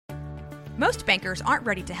Most bankers aren't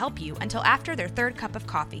ready to help you until after their third cup of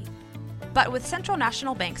coffee. But with Central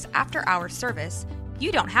National Bank's after-hours service,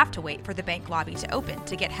 you don't have to wait for the bank lobby to open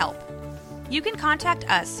to get help. You can contact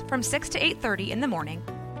us from 6 to 8:30 in the morning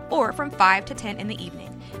or from 5 to 10 in the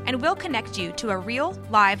evening, and we'll connect you to a real,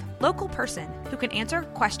 live, local person who can answer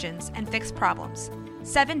questions and fix problems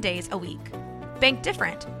 7 days a week. Bank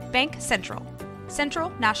different. Bank Central. Central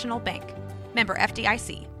National Bank. Member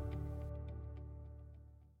FDIC.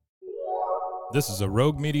 This is a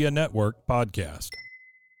Rogue Media Network podcast.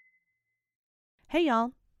 Hey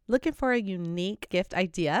y'all, looking for a unique gift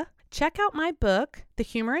idea? Check out my book, The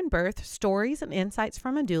Humor in Birth, Stories and Insights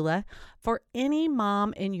from a Doula, for any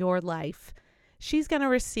mom in your life. She's going to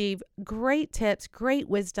receive great tips, great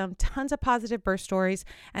wisdom, tons of positive birth stories,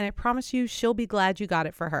 and I promise you she'll be glad you got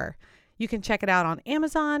it for her. You can check it out on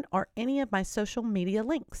Amazon or any of my social media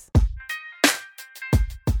links.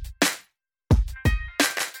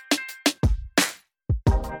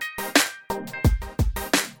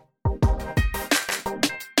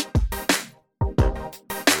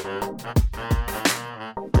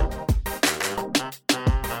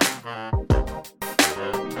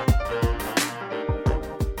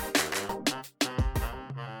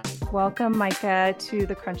 Welcome, Micah, to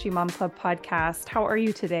the Crunchy Mom Club podcast. How are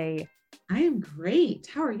you today? I am great.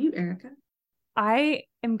 How are you, Erica? I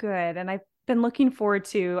am good. And I've been looking forward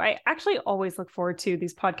to, I actually always look forward to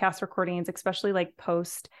these podcast recordings, especially like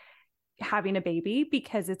post having a baby,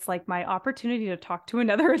 because it's like my opportunity to talk to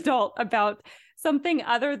another adult about something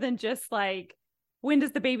other than just like, when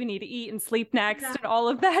does the baby need to eat and sleep next and all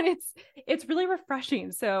of that. It's really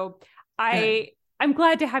refreshing. So I'm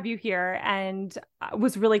glad to have you here, and I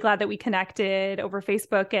was really glad that we connected over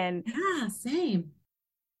Facebook, and same.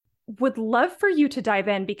 Would love for you to dive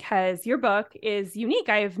in because your book is unique.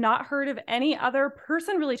 I have not heard of any other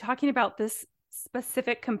person really talking about this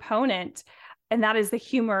specific component, and that is the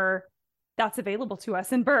humor that's available to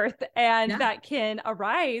us in birth and that can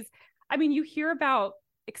arise. I mean, you hear about,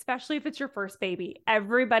 especially if it's your first baby,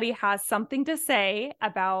 everybody has something to say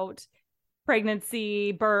about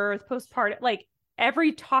pregnancy, birth, postpartum, like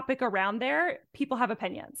every topic around there, people have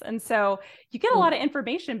opinions. And so you get a lot of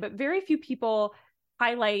information, but very few people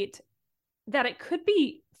highlight that it could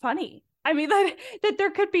be funny. I mean, that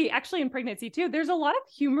there could be, actually in pregnancy too, there's a lot of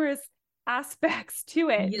humorous aspects to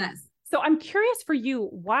it. Yes. So I'm curious for you,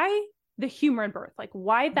 why the humor in birth? Like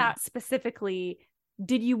why that specifically?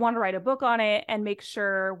 Did you want to write a book on it and make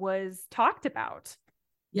sure was talked about?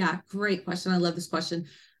 Yeah, great question. I love this question.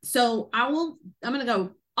 So I'm going to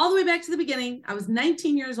go all the way back to the beginning. I was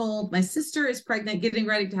 19 years old. My sister is pregnant, getting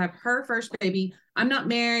ready to have her first baby. I'm not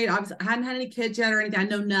married. I hadn't had any kids yet or anything. I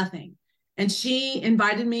know nothing. And she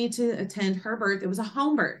invited me to attend her birth. It was a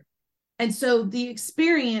home birth. And so the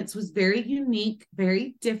experience was very unique,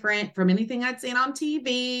 very different from anything I'd seen on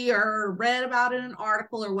TV or read about in an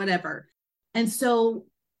article or whatever. And so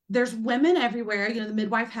there's women everywhere. You know, the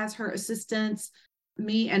midwife has her assistants.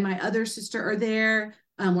 Me and my other sister are there.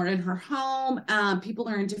 We're in her home. People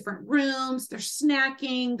are in different rooms. They're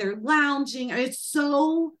snacking. They're lounging. I mean, it's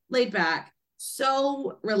so laid back,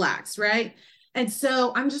 so relaxed, right? And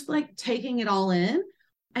so I'm just like taking it all in.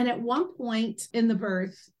 And at one point in the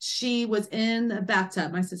birth, she was in the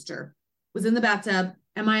bathtub. My sister was in the bathtub,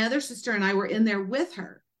 and my other sister and I were in there with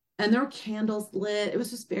her. And there were candles lit. It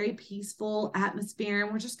was just very peaceful atmosphere.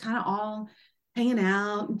 And we're just kind of all hanging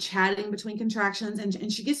out and chatting between contractions.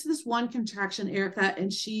 And she gets to this one contraction, Erica,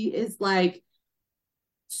 and she is like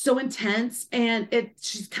so intense, and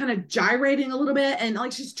she's kind of gyrating a little bit, and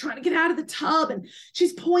like she's trying to get out of the tub, and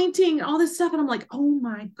she's pointing and all this stuff. And I'm like, oh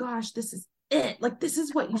my gosh, this is it. Like, this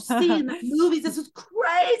is what you see in the movies. This is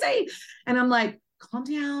crazy. And I'm like, calm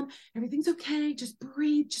down. Everything's okay. Just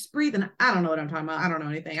breathe. Just breathe. And I don't know what I'm talking about. I don't know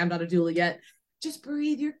anything. I'm not a doula yet. Just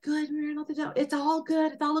breathe. You're good. It's all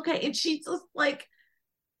good. It's all okay. And she's just like,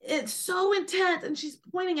 it's so intense. And she's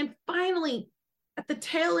pointing. And finally, at the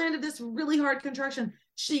tail end of this really hard contraction,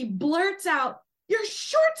 she blurts out, your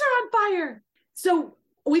shorts are on fire. So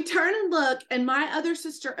we turn and look, and my other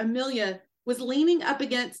sister, Amelia, was leaning up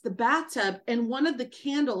against the bathtub, and one of the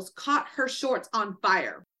candles caught her shorts on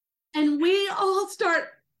fire. And we all start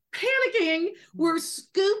panicking. We're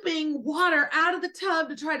scooping water out of the tub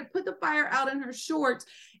to try to put the fire out in her shorts.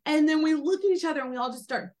 And then we look at each other and we all just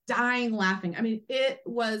start dying laughing. I mean, it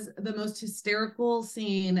was the most hysterical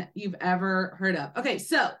scene you've ever heard of. Okay,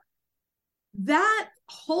 so that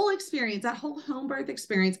whole experience, that whole home birth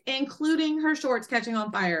experience, including her shorts catching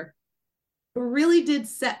on fire, really did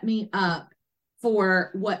set me up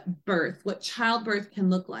for what childbirth can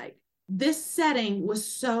look like. This setting was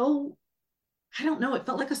so I don't know, it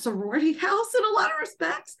felt like a sorority house in a lot of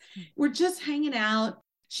respects. We're just hanging out.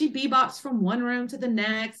 She bebops from one room to the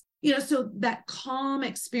next, so that calm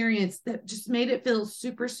experience that just made it feel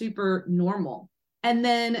super, super normal. And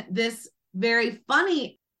then this very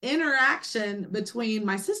funny interaction between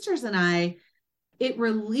my sisters and I, it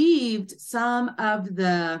relieved some of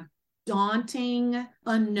the daunting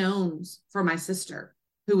unknowns for my sister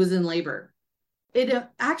who was in labor. It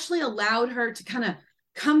actually allowed her to kind of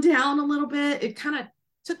come down a little bit. It kind of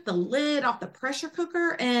took the lid off the pressure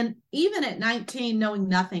cooker. And even at 19, knowing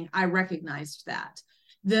nothing, I recognized that.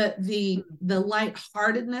 The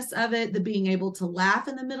lightheartedness of it, the being able to laugh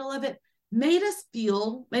in the middle of it, made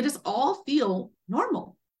us all feel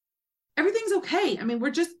normal. Everything's okay. I mean,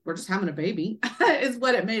 we're just having a baby is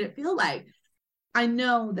what it made it feel like. I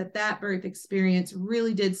know that birth experience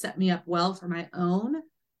really did set me up well for my own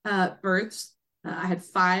births. I had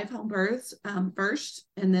 5 home births first,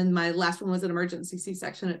 and then my last one was an emergency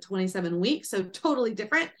C-section at 27 weeks. So totally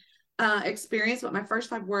different experience, but my first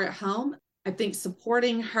 5 were at home. I think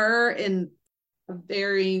supporting her in a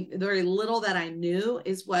very, very little that I knew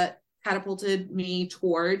is what catapulted me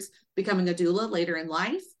towards becoming a doula later in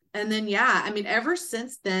life. And then, ever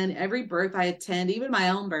since then, every birth I attend, even my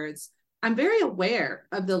own births, I'm very aware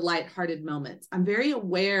of the lighthearted moments. I'm very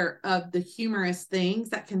aware of the humorous things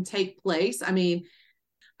that can take place. I mean,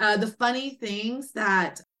 the funny things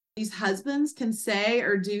that these husbands can say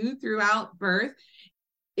or do throughout birth.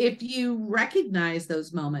 If you recognize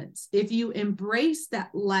those moments, if you embrace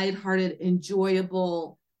that lighthearted,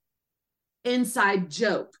 enjoyable inside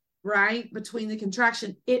joke, right, between the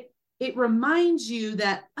contraction, it reminds you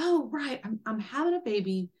that, oh, right, I'm having a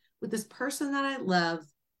baby with this person that I love.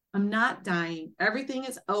 I'm not dying. Everything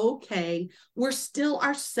is okay. We're still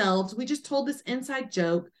ourselves. We just told this inside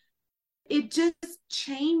joke. It just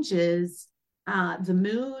changes the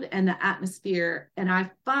mood and the atmosphere. And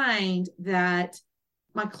I find that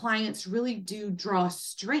my clients really do draw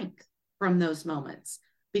strength from those moments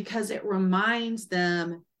because it reminds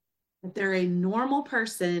them that they're a normal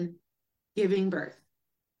person giving birth.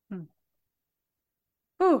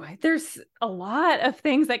 Oh, there's a lot of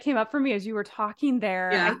things that came up for me as you were talking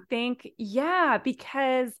there. Yeah. I think,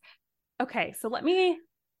 because, okay, so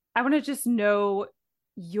I want to just know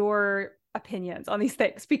your opinions on these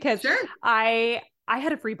things because Sure. I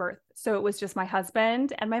had a free birth. So it was just my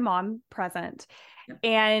husband and my mom present. Yep.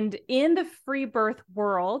 And in the free birth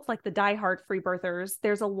world, like the diehard free birthers,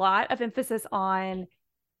 there's a lot of emphasis on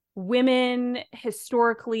women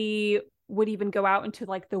historically would even go out into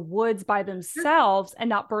like the woods by themselves and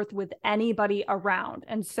not birth with anybody around.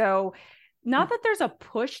 And so not that there's a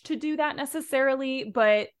push to do that necessarily,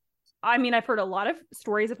 but I mean, I've heard a lot of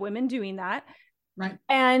stories of women doing that. Right.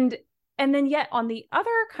 And then yet on the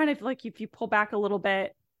other kind of like, if you pull back a little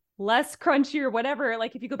bit less crunchy or whatever,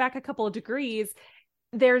 like if you go back a couple of degrees,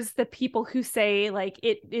 there's the people who say like,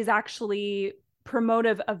 it is actually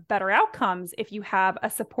promotive of better outcomes if you have a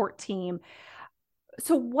support team.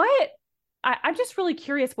 So I'm just really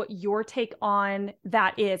curious what your take on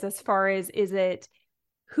that is, as far as, is it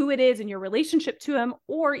who it is in your relationship to him,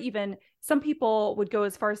 or even some people would go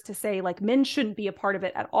as far as to say like men shouldn't be a part of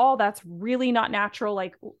it at all. That's really not natural.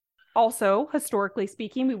 Like also historically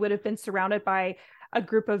speaking, we would have been surrounded by a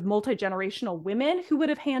group of multi-generational women who would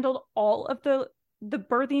have handled all of the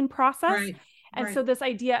birthing process. Right. And Right. so this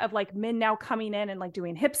idea of like men now coming in and like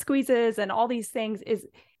doing hip squeezes and all these things is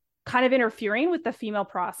kind of interfering with the female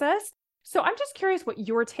process. So I'm just curious what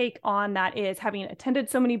your take on that is, having attended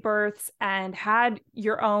so many births and had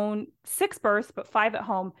your own 6 births, but 5 at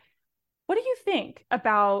home. What do you think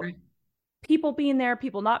about people being there,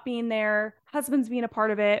 people not being there, husbands being a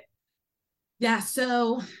part of it? Yeah.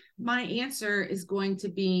 So my answer is going to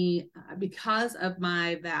be because of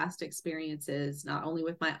my vast experiences, not only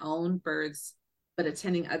with my own births, but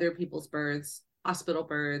attending other people's births, hospital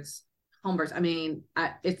births, home births. I mean,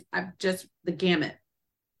 I'm just the gamut.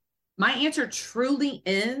 My answer truly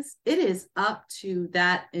is, it is up to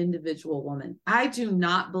that individual woman. I do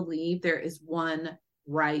not believe there is one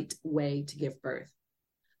right way to give birth.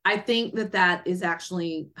 I think that is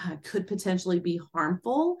actually could potentially be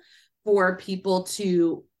harmful for people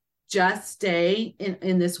to just stay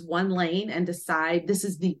in this one lane and decide this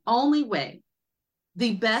is the only way,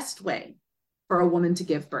 the best way for a woman to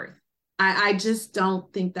give birth. I just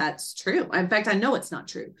don't think that's true. In fact, I know it's not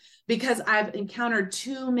true because I've encountered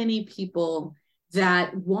too many people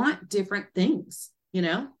that want different things.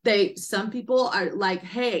 Some people are like,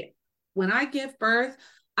 hey, when I give birth,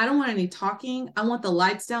 I don't want any talking. I want the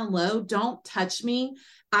lights down low. Don't touch me.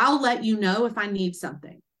 I'll let you know if I need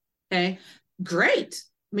something. Okay, great.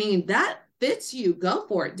 I mean, that fits you. Go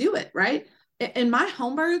for it. Do it. Right. In my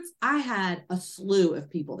home births, I had a slew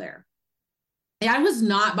of people there. And I was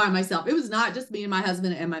not by myself. It was not just me and my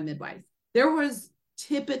husband and my midwife. There was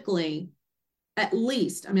typically at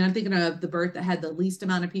least, I mean, I'm thinking of the birth that had the least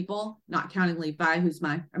amount of people, not counting Levi, who's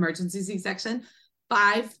my emergency C-section,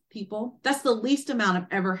 5 people. That's the least amount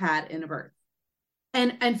I've ever had in a birth.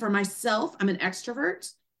 And for myself, I'm an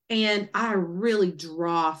extrovert and I really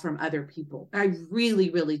draw from other people. I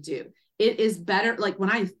really, really do. It is better. Like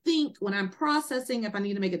when I think, when I'm processing, if I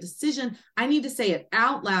need to make a decision, I need to say it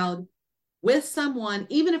out loud with someone.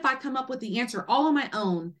 Even if I come up with the answer all on my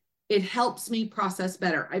own, it helps me process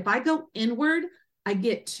better. If I go inward, I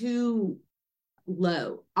get too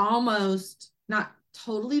low, almost not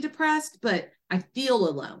totally depressed, but I feel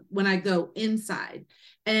alone when I go inside.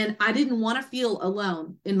 And I didn't want to feel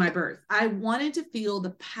alone in my birth. I wanted to feel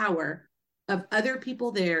the power of other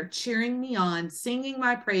people there cheering me on, singing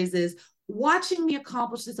my praises, watching me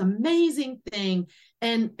accomplish this amazing thing,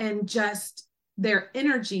 and just their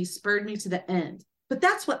energy spurred me to the end. But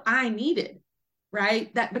that's what I needed,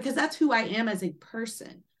 right? Because that's who I am as a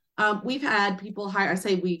person. We've had people hire, I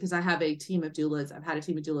say we, because I have a team of doulas. I've had a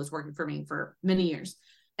team of doulas working for me for many years.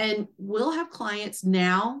 And we'll have clients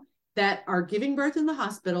now that are giving birth in the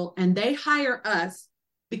hospital and they hire us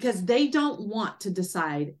because they don't want to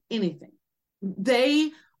decide anything.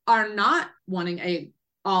 They are not wanting a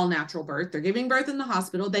all natural birth. They're giving birth in the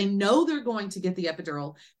hospital. They know they're going to get the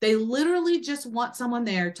epidural. They literally just want someone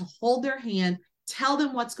there to hold their hand, tell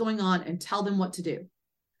them what's going on, and tell them what to do.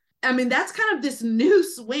 I mean, that's kind of this new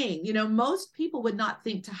swing. You know, most people would not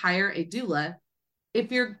think to hire a doula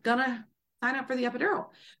if you're going to sign up for the epidural.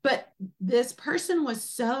 But this person was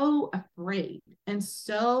so afraid and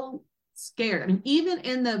so scared. I mean, even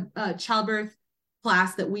in the childbirth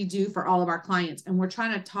class that we do for all of our clients, and we're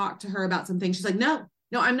trying to talk to her about some things, she's like, no,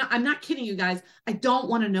 I'm not kidding you guys. I don't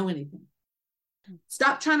want to know anything.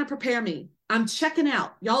 Stop trying to prepare me. I'm checking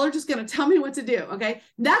out. Y'all are just going to tell me what to do. Okay.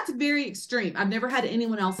 That's very extreme. I've never had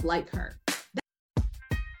anyone else like her.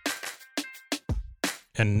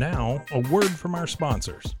 And now a word from our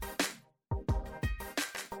sponsors.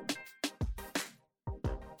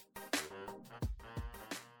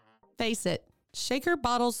 Face it, shaker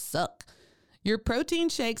bottles suck. Your protein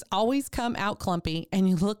shakes always come out clumpy and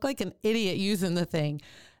you look like an idiot using the thing.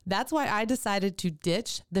 That's why I decided to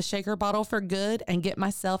ditch the shaker bottle for good and get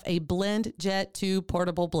myself a BlendJet 2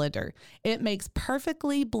 portable blender. It makes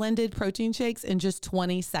perfectly blended protein shakes in just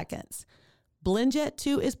 20 seconds. BlendJet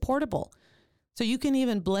 2 is portable, so you can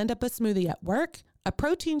even blend up a smoothie at work, a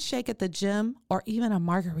protein shake at the gym, or even a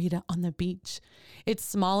margarita on the beach. It's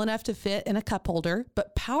small enough to fit in a cup holder,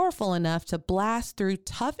 but powerful enough to blast through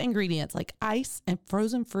tough ingredients like ice and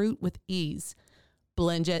frozen fruit with ease.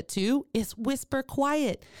 BlendJet 2 is whisper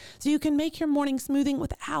quiet, so you can make your morning smoothie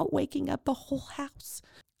without waking up the whole house.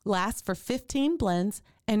 Lasts for 15 blends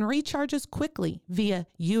and recharges quickly via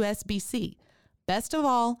USB-C. Best of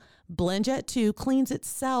all, BlendJet 2 cleans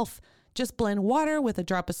itself. Just blend water with a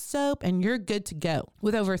drop of soap and you're good to go.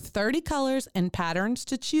 With over 30 colors and patterns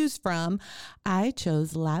to choose from, I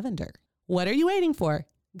chose lavender. What are you waiting for?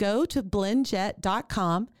 Go to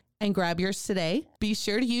blendjet.com and grab yours today. Be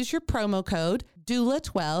sure to use your promo code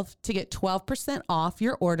DOULA12 to get 12% off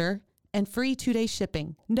your order and free 2-day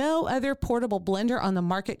shipping. No other portable blender on the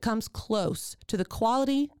market comes close to the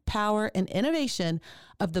quality, power, and innovation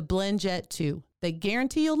of the BlendJet 2. They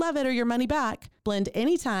guarantee you'll love it or your money back. Blend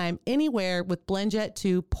anytime, anywhere with BlendJet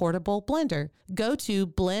 2 portable blender. Go to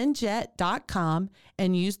blendjet.com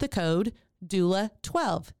and use the code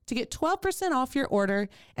DOULA12 to get 12% off your order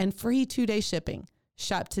and free 2-day shipping.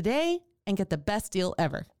 Shop today and get the best deal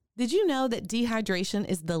ever. Did you know that dehydration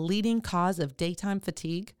is the leading cause of daytime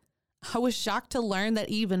fatigue? I was shocked to learn that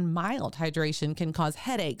even mild hydration can cause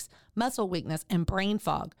headaches, muscle weakness, and brain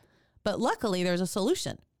fog. But luckily, there's a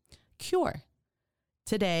solution. Cure.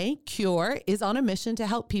 Today, Cure is on a mission to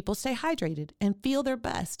help people stay hydrated and feel their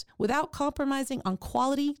best without compromising on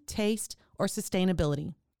quality, taste, or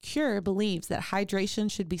sustainability. Cure believes that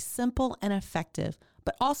hydration should be simple and effective,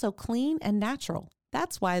 but also clean and natural.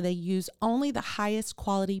 That's why they use only the highest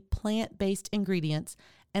quality plant-based ingredients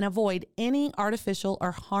and avoid any artificial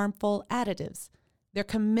or harmful additives. They're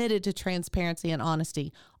committed to transparency and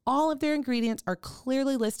honesty. All of their ingredients are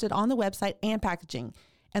clearly listed on the website and packaging,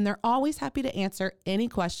 and they're always happy to answer any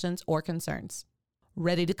questions or concerns.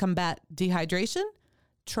 Ready to combat dehydration?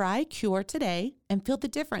 Try Cure today and feel the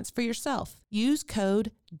difference for yourself. Use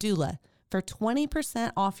code DOULA for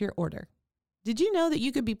 20% off your order. Did you know that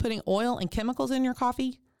you could be putting oil and chemicals in your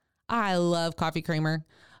coffee? I love coffee creamer,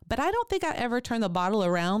 but I don't think I ever turned the bottle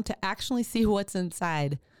around to actually see what's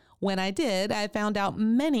inside. When I did, I found out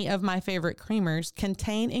many of my favorite creamers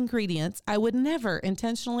contain ingredients I would never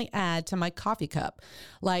intentionally add to my coffee cup,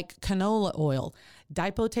 like canola oil,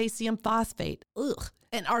 dipotassium phosphate,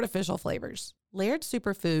 and artificial flavors. Laird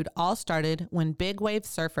Superfood all started when big wave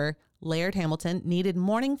surfer Laird Hamilton needed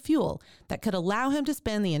morning fuel that could allow him to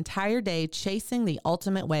spend the entire day chasing the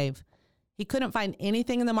ultimate wave. He couldn't find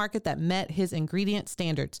anything in the market that met his ingredient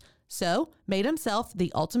standards, so made himself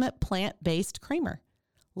the ultimate plant-based creamer.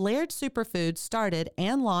 Laird Superfood started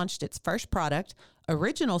and launched its first product,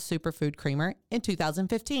 Original Superfood Creamer, in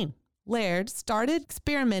 2015. Laird started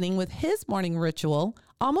experimenting with his morning ritual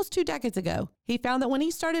almost 2 decades ago. He found that when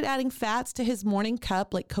he started adding fats to his morning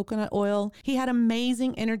cup, like coconut oil, he had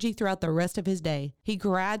amazing energy throughout the rest of his day. He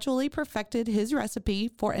gradually perfected his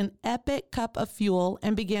recipe for an epic cup of fuel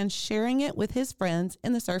and began sharing it with his friends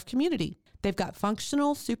in the surf community. They've got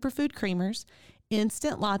functional superfood creamers,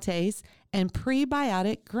 instant lattes, and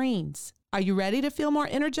prebiotic greens. Are you ready to feel more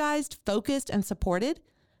energized, focused, and supported?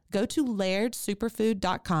 Go to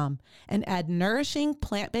lairdsuperfood.com and add nourishing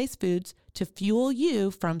plant-based foods to fuel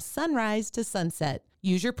you from sunrise to sunset.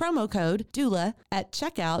 Use your promo code DOULA at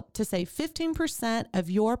checkout to save 15% of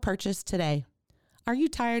your purchase today. Are you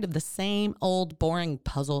tired of the same old boring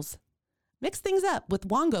puzzles? Mix things up with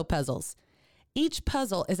Wongo puzzles. Each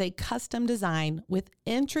puzzle is a custom design with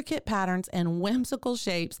intricate patterns and whimsical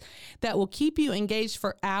shapes that will keep you engaged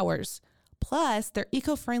for hours. Plus, their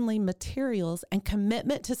eco-friendly materials and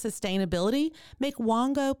commitment to sustainability make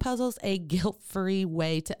Wongo puzzles a guilt-free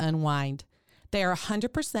way to unwind. They are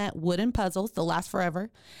 100% wooden puzzles that last forever.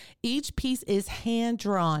 Each piece is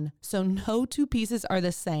hand-drawn, so no two pieces are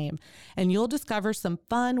the same, and you'll discover some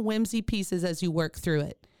fun, whimsy pieces as you work through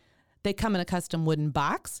it. They come in a custom wooden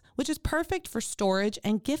box, which is perfect for storage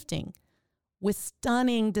and gifting. With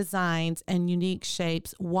stunning designs and unique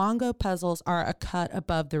shapes, Wongo puzzles are a cut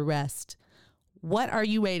above the rest. What are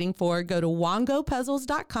you waiting for? Go to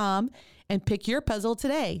wongopuzzles.com and pick your puzzle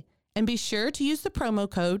today. And be sure to use the promo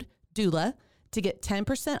code DOULA to get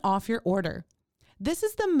 10% off your order. This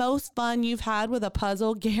is the most fun you've had with a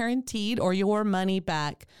puzzle, guaranteed, or your money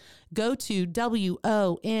back. Go to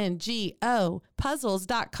WONGO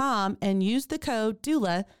puzzles.com and use the code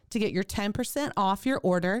DOULA to get your 10% off your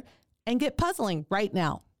order and get puzzling right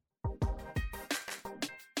now.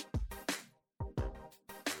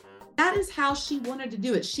 That is how she wanted to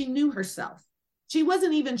do it. She knew herself. She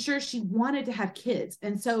wasn't even sure she wanted to have kids.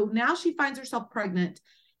 And so now she finds herself pregnant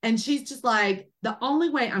and she's just like, the only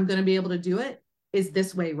way I'm going to be able to do it is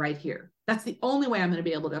this way right here. That's the only way I'm going to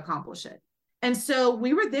be able to accomplish it. And so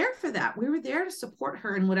we were there for that. We were there to support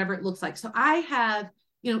her in whatever it looks like. So I have,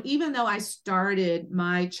 even though I started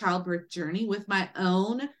my childbirth journey with my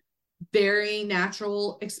own very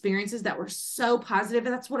natural experiences that were so positive,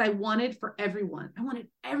 and that's what I wanted for everyone. I wanted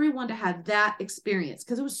everyone to have that experience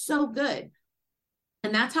because it was so good.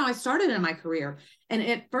 And that's how I started in my career. And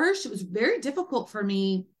at first, it was very difficult for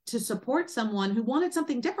me to support someone who wanted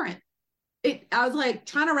something different. I was like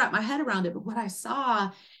trying to wrap my head around it. But what I saw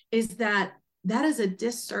is that is a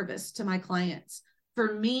disservice to my clients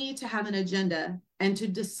for me to have an agenda and to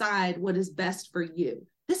decide what is best for you.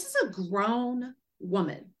 This is a grown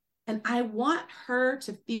woman, and I want her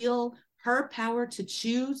to feel her power to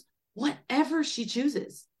choose whatever she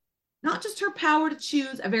chooses. Not just her power to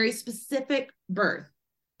choose a very specific birth,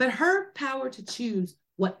 but her power to choose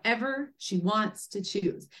whatever she wants to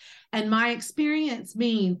choose. And my experience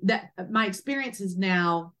is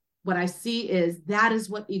now, what I see is that is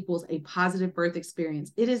what equals a positive birth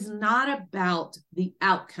experience. It is not about the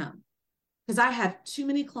outcome, because I have too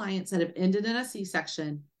many clients that have ended in a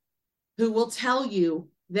C-section who will tell you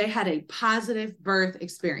they had a positive birth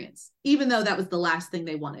experience, even though that was the last thing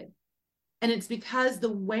they wanted. And it's because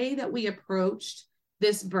the way that we approached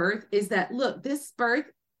this birth is that, look, this birth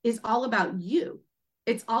is all about you.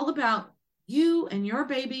 It's all about you and your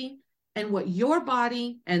baby and what your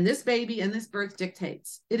body and this baby and this birth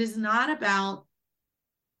dictates. It is not about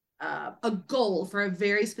a goal for a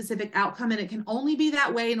very specific outcome. And it can only be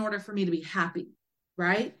that way in order for me to be happy,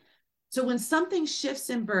 right? So when something shifts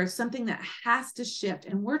in birth, something that has to shift,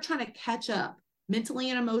 and we're trying to catch up mentally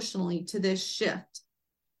and emotionally to this shift,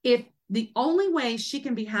 if the only way she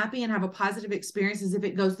can be happy and have a positive experience is if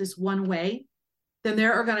it goes this one way, then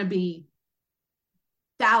there are going to be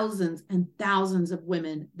thousands and thousands of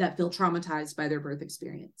women that feel traumatized by their birth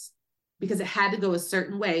experience because it had to go a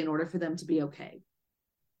certain way in order for them to be okay.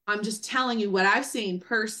 I'm just telling you what I've seen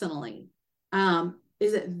personally,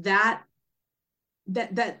 is that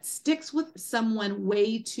sticks with someone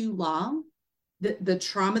way too long, the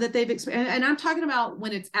trauma that they've experienced. And I'm talking about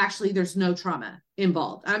when it's actually, there's no trauma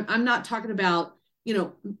involved. I'm not talking about,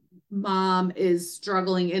 mom is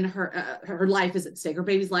struggling in her life is at stake, her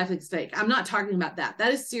baby's life is at stake. I'm not talking about that.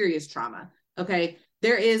 That is serious trauma. Okay.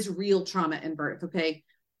 There is real trauma in birth. Okay.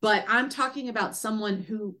 But I'm talking about someone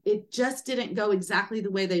who it just didn't go exactly the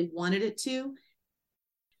way they wanted it to.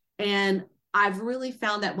 And I've really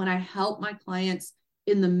found that when I help my clients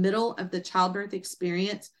in the middle of the childbirth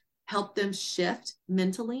experience, help them shift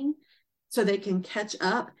mentally so they can catch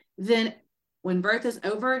up, then when birth is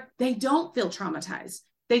over, they don't feel traumatized.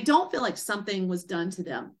 They don't feel like something was done to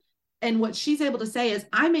them. And what she's able to say is,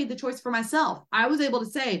 I made the choice for myself. I was able to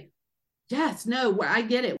say, yes, no, where I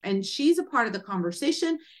get it. And she's a part of the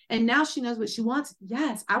conversation. And now she knows what she wants.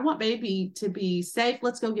 Yes, I want baby to be safe.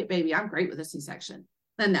 Let's go get baby. I'm great with a C-section.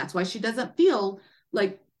 And that's why she doesn't feel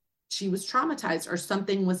like she was traumatized or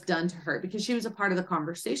something was done to her, because she was a part of the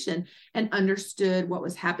conversation and understood what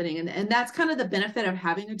was happening. And that's kind of the benefit of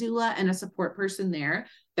having a doula and a support person there.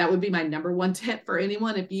 That would be my number one tip for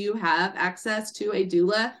anyone. If you have access to a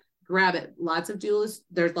doula, grab it. Lots of doulas.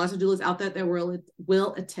 There's lots of doulas out there that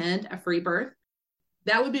will attend a free birth.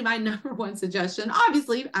 That would be my number one suggestion.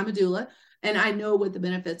 Obviously, I'm a doula and I know what the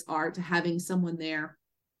benefits are to having someone there.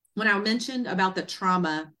 When I mentioned about the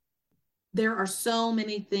trauma, there are so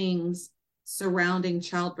many things surrounding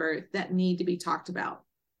childbirth that need to be talked about.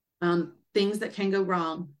 Things that can go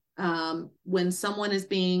wrong. When someone is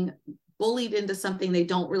being bullied into something they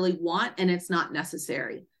don't really want and it's not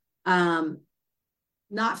necessary.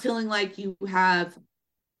 Not feeling like you have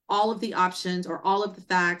all of the options or all of the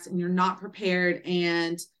facts and you're not prepared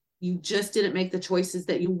and you just didn't make the choices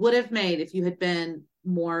that you would have made if you had been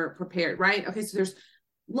more prepared, right? Okay, so there's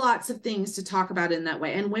lots of things to talk about in that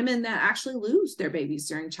way. And women that actually lose their babies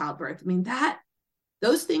during childbirth. I mean,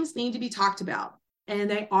 those things need to be talked about, and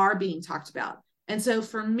they are being talked about. And so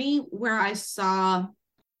for me, where I saw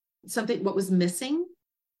what was missing,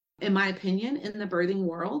 in my opinion, in the birthing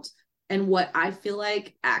world, and what I feel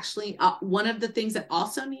like actually one of the things that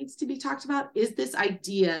also needs to be talked about is this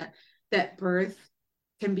idea that birth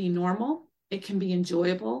can be normal, it can be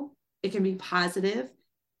enjoyable, it can be positive.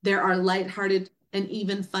 There are lighthearted and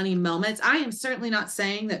even funny moments. I am certainly not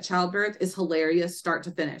saying that childbirth is hilarious start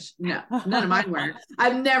to finish. No, none of mine were.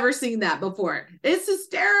 I've never seen that before. It's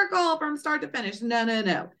hysterical from start to finish.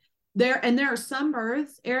 No. There are some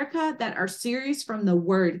births, Erica, that are serious from the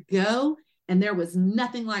word go, and there was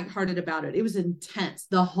nothing lighthearted about it. It was intense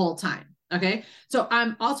the whole time. Okay. So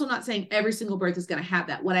I'm also not saying every single birth is going to have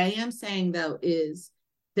that. What I am saying though is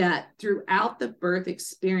that throughout the birth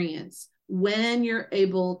experience, when you're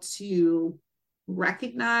able to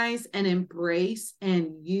recognize and embrace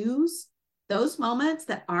and use those moments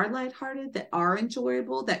that are lighthearted, that are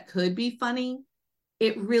enjoyable, that could be funny,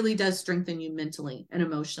 it really does strengthen you mentally and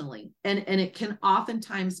emotionally. And it can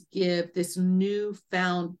oftentimes give this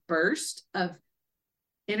newfound burst of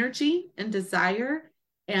energy and desire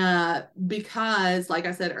because, like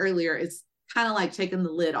I said earlier, it's kind of like taking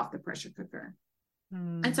the lid off the pressure cooker.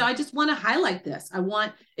 And so I just want to highlight this.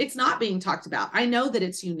 It's not being talked about. I know that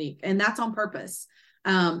it's unique, and that's on purpose.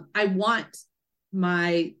 I want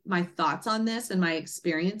my thoughts on this and my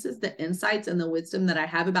experiences, the insights and the wisdom that I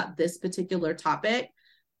have about this particular topic.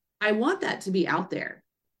 I want that to be out there.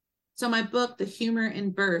 So my book, The Humor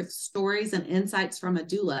in Birth, Stories and Insights from a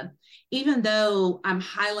Doula, even though I'm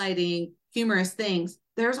highlighting humorous things,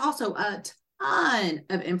 there's also a ton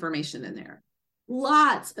of information in there.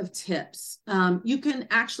 Lots of tips. You can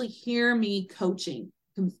actually hear me coaching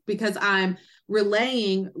because I'm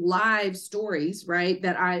relaying live stories, right?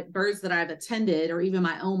 Births that I've attended or even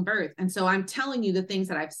my own birth. And so I'm telling you the things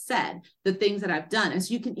that I've said, the things that I've done. And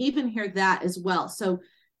so you can even hear that as well. So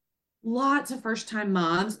lots of first-time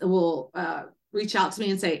moms will reach out to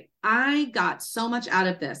me and say, I got so much out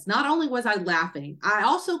of this. Not only was I laughing, I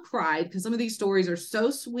also cried because some of these stories are so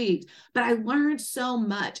sweet, but I learned so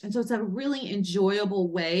much. And so it's a really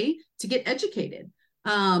enjoyable way to get educated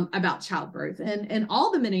about childbirth and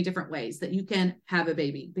all the many different ways that you can have a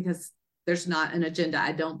baby, because there's not an agenda.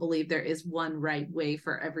 I don't believe there is one right way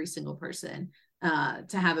for every single person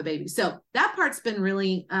to have a baby. So that part's been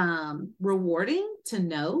really rewarding to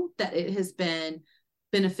know that it has been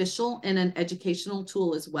beneficial and an educational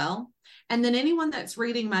tool as well. And then anyone that's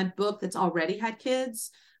reading my book that's already had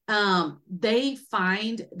kids, they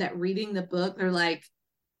find that reading the book, they're like,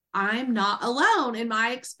 I'm not alone in my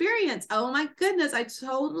experience. Oh my goodness, I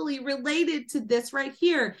totally related to this right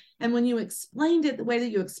here. And when you explained it the way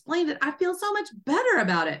that you explained it, I feel so much better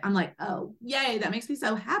about it. I'm like, oh, yay, that makes me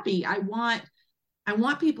so happy. I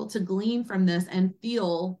want people to glean from this and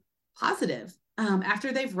feel positive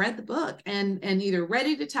after they've read the book and either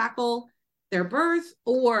ready to tackle their birth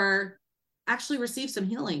or actually received some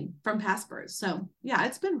healing from past births. So yeah,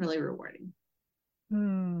 it's been really rewarding.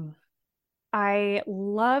 I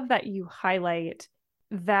love that you highlight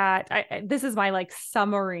that. This is my like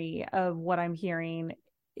summary of what I'm hearing,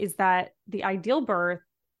 is that the ideal birth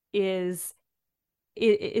is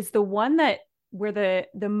the one that where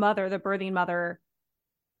the mother, the birthing mother,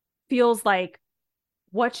 feels like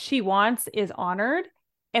what she wants is honored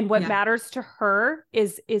and what matters to her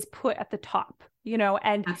is put at the top,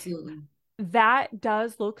 and absolutely, that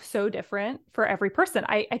does look so different for every person.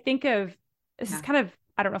 I think of this is kind of,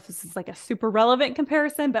 I don't know if this is like a super relevant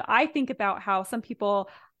comparison, but I think about how some people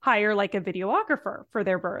hire like a videographer for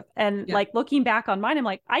their birth. And like looking back on mine, I'm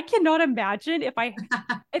like, I cannot imagine if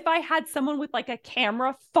I had someone with like a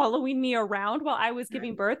camera following me around while I was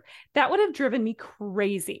giving birth, that would have driven me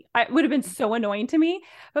crazy. It would have been so annoying to me.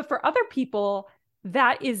 But for other people,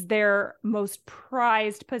 that is their most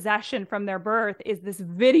prized possession from their birth, is this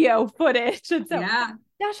video footage. And so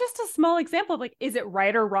that's just a small example of like, is it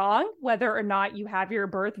right or wrong whether or not you have your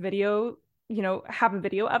birth video, have a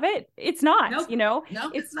video of it? It's not, Nope,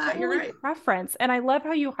 it's not. You're right. Preference. And I love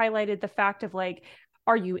how you highlighted the fact of like,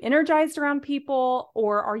 are you energized around people,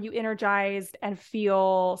 or are you energized and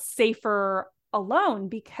feel safer alone?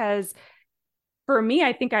 Because for me,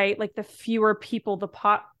 I think the fewer people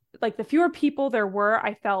there were,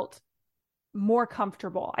 I felt more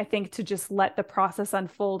comfortable, I think, to just let the process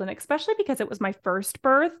unfold. And especially because it was my first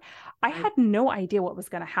birth, I had no idea what was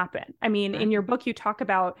going to happen. I mean, in your book, you talk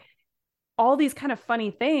about all these kind of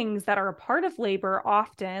funny things that are a part of labor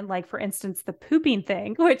often, like for instance, the pooping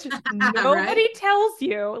thing, which nobody tells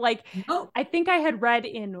you. Like, I think I had read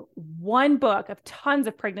in one book of tons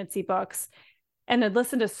of pregnancy books and had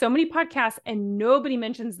listened to so many podcasts, and nobody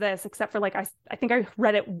mentions this except for like, I think I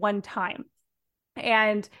read it one time.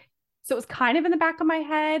 And so it was kind of in the back of my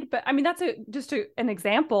head, but I mean, that's just an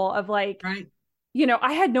example of like,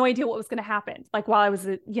 I had no idea what was going to happen. Like while I was,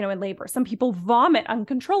 in labor, some people vomit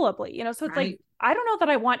uncontrollably, so it's like, I don't know that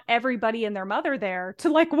I want everybody and their mother there to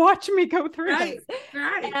like watch me go through this.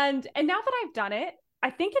 And now that I've done it, I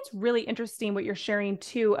think it's really interesting what you're sharing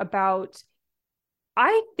too about,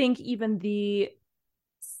 I think even the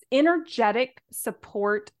energetic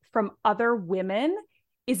support from other women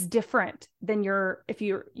is different than if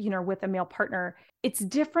you're, with a male partner. It's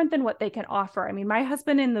different than what they can offer. I mean, my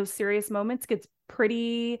husband in those serious moments gets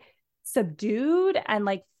pretty subdued and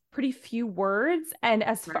like pretty few words. And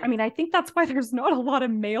I mean, I think that's why there's not a lot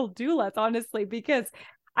of male doulas, honestly, because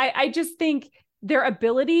I just think their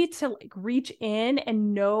ability to like reach in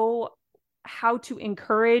and know how to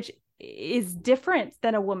encourage is different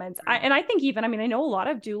than a woman's. And I think even, I mean, I know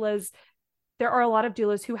there are a lot of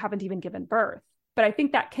doulas who haven't even given birth, but I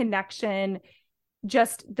think that connection,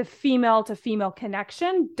 just the female to female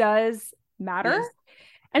connection, does matter. Yes.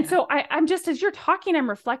 And so I'm just, as you're talking, I'm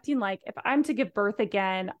reflecting, like, if I'm to give birth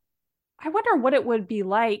again, I wonder what it would be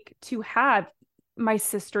like to have my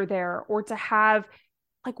sister there, or to have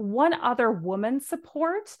like one other woman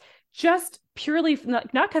support, just purely not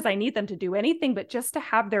because I need them to do anything, but just to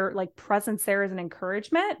have their like presence there as an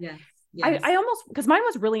encouragement. Yes. I almost, because mine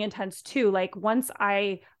was really intense too. Like once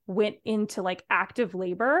I went into like active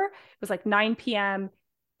labor, it was like 9 p.m.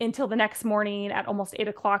 until the next morning at almost 8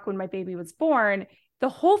 o'clock when my baby was born. The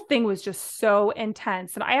whole thing was just so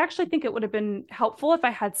intense. And I actually think it would have been helpful if I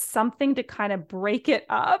had something to kind of break it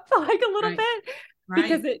up like a little bit,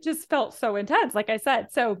 because it just felt so intense, like I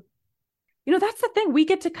said. So, that's the thing. We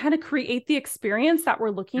get to kind of create the experience that we're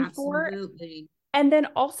looking for. And then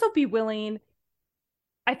also be willing,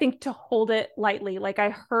 I think, to hold it lightly. Like I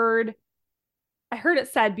heard it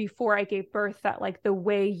said before I gave birth that like the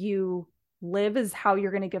way you live is how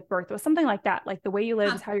you're going to give birth. It was something like that. Like the way you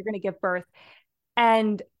live is how you're going to give birth.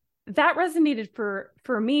 And that resonated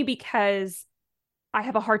for me, because I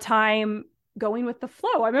have a hard time going with the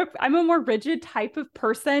flow. I'm a more rigid type of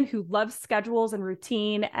person who loves schedules and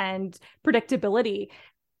routine and predictability,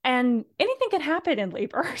 and anything can happen in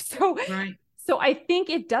labor. So I think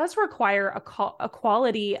it does require a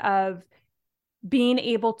quality of being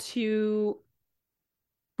able to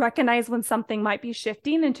recognize when something might be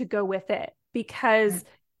shifting and to go with it. Because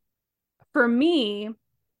for me,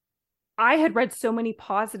 I had read so many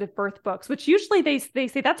positive birth books, which usually they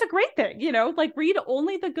say that's a great thing, like read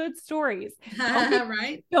only the good stories.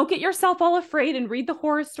 Don't get yourself all afraid and read the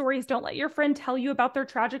horror stories. Don't let your friend tell you about their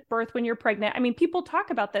tragic birth when you're pregnant. I mean, people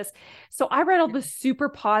talk about this. So I read all the super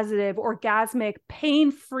positive, orgasmic,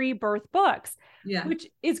 pain-free birth books, which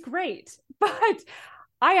is great. But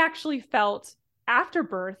I actually felt after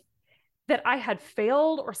birth that I had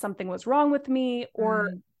failed, or something was wrong with me,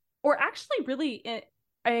 or actually really,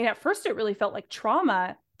 I mean, at first it really felt like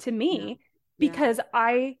trauma to me, because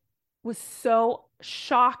I was so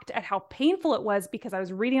shocked at how painful it was, because I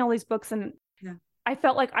was reading all these books and I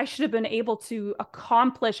felt like I should have been able to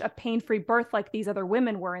accomplish a pain-free birth like these other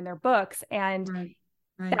women were in their books. And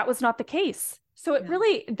that was not the case. So it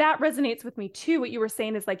really, that resonates with me too. What you were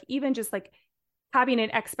saying is like, even just like having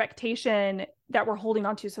an expectation that we're holding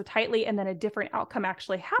on to so tightly and then a different outcome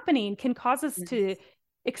actually happening can cause us to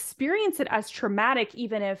experience it as traumatic,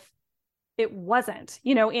 even if it wasn't,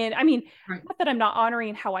 you know. And I mean, not that I'm not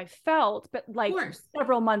honoring how I felt, but like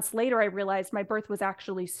several months later, I realized my birth was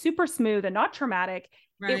actually super smooth and not traumatic.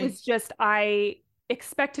 It was just, I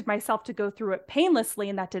expected myself to go through it painlessly,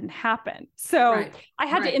 and that didn't happen. So I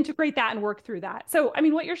had to integrate that and work through that. So, I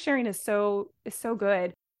mean, what you're sharing is so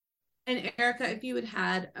good. And Erica, if you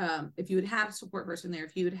had had a support person there,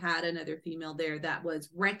 if you had had another female there that was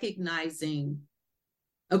recognizing,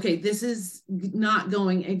 okay, this is not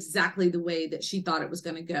going exactly the way that she thought it was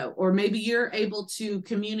going to go. Or maybe you're able to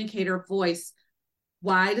communicate her voice.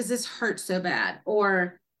 Why does this hurt so bad?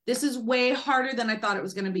 Or this is way harder than I thought it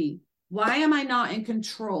was going to be. Why am I not in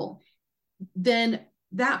control? Then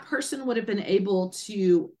that person would have been able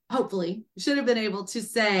to, hopefully, should have been able to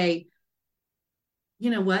say, you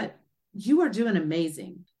know what? You are doing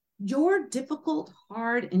amazing. Your difficult,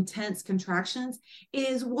 hard, intense contractions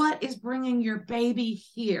is what is bringing your baby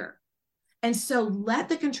here. And so let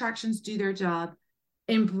the contractions do their job.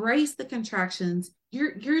 Embrace the contractions.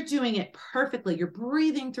 You're doing it perfectly. You're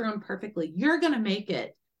breathing through them perfectly. You're going to make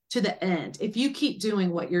it to the end if you keep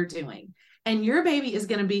doing what you're doing. And your baby is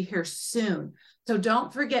going to be here soon. So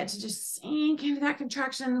don't forget to just sink into that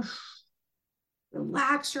contraction.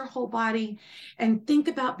 Relax your whole body and think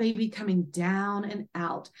about baby coming down and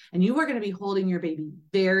out. And you are going to be holding your baby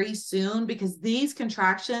very soon, because these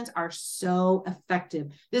contractions are so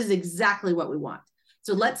effective. This is exactly what we want.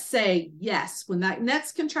 So let's say yes, when that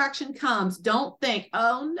next contraction comes, don't think,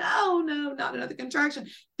 oh no, not another contraction.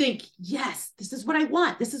 Think, yes, this is what I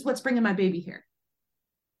want. This is what's bringing my baby here.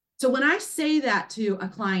 So when I say that to a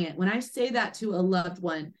client, when I say that to a loved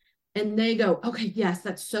one, and they go, okay, yes,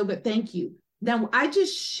 that's so good. Thank you. Now I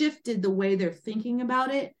just shifted the way they're thinking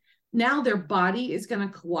about it. Now their body is going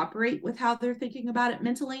to cooperate with how they're thinking about it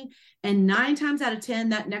mentally. And 9 times out of 10,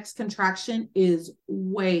 that next contraction is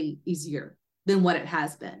way easier than what it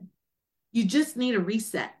has been. You just need a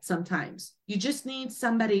reset sometimes. You just need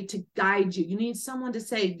somebody to guide you. You need someone to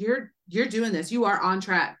say, you're doing this. You are on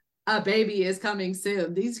track. A baby is coming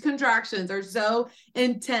soon. These contractions are so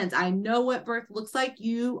intense. I know what birth looks like.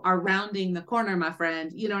 You are rounding the corner, my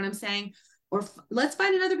friend. You know what I'm saying? Or let's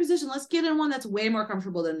find another position. Let's get in one that's way more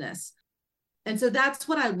comfortable than this. And so that's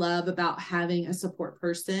what I love about having a support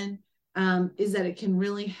person, is that it can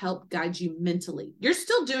really help guide you mentally. You're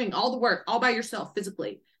still doing all the work all by yourself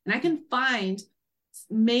physically. And I can find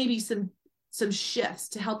maybe some shifts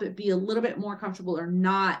to help it be a little bit more comfortable or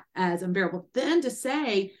not as unbearable. Then to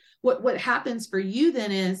say what happens for you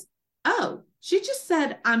then is, oh, she just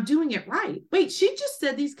said, I'm doing it right. Wait, she just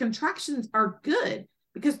said these contractions are good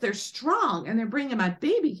because they're strong and they're bringing my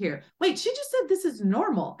baby here. Wait, she just said this is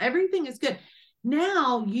normal. Everything is good.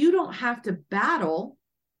 Now you don't have to battle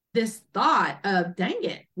this thought of, dang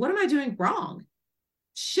it, what am I doing wrong?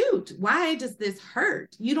 Shoot, why does this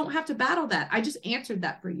hurt? You don't have to battle that. I just answered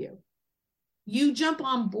that for you. You jump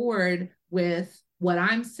on board with what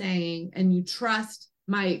I'm saying and you trust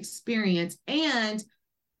my experience, and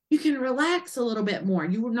you can relax a little bit more.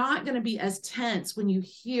 You're not going to be as tense when you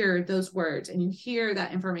hear those words and you hear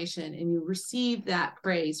that information and you receive that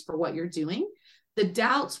praise for what you're doing. The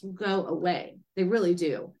doubts will go away. They really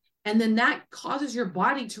do. And then that causes your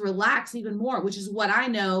body to relax even more, which is what I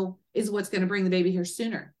know is what's going to bring the baby here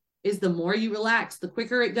sooner, is the more you relax, the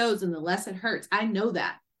quicker it goes and the less it hurts. I know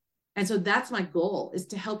that. And so that's my goal, is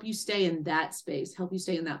to help you stay in that space, help you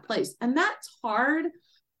stay in that place. And that's hard.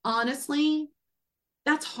 Honestly,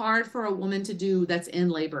 that's hard for a woman to do that's in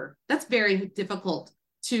labor. That's very difficult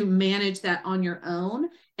to manage that on your own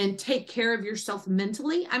and take care of yourself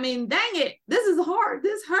mentally. I mean, dang it, this is hard.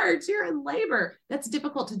 This hurts. You're in labor. That's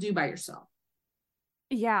difficult to do by yourself.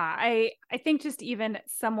 Yeah, I think just even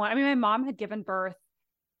someone, I mean, my mom had given birth,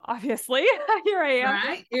 obviously. Here I am.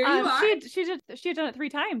 Right, here you are. She had done it 3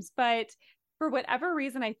 times, but for whatever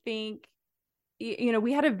reason, I think, you know,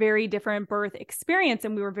 we had a very different birth experience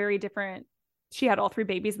and we were very different. She had all 3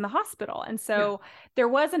 babies in the hospital. And so there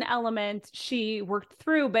was an element she worked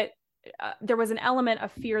through, but there was an element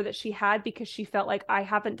of fear that she had because she felt like, I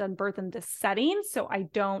haven't done birth in this setting, so I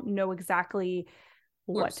don't know exactly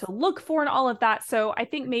what to look for and all of that. So I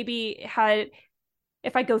think maybe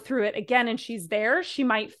if I go through it again and she's there, she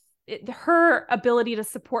might her ability to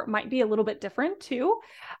support might be a little bit different too,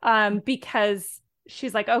 because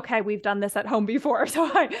she's like, okay, we've done this at home before. So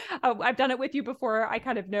I've done it with you before. I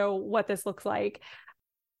kind of know what this looks like.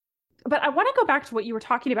 But I want to go back to what you were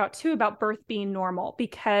talking about too, about birth being normal,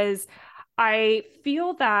 because I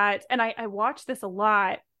feel that, and I watch this a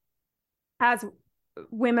lot as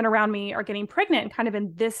women around me are getting pregnant kind of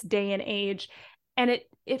in this day and age. And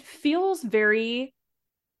it feels very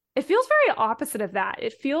opposite of that.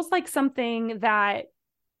 It feels like something that,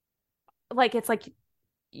 like, it's like,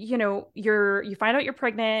 you know, you find out you're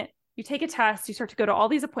pregnant, you take a test, you start to go to all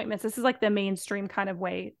these appointments. This is like the mainstream kind of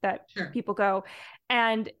way that people go.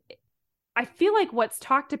 And I feel like what's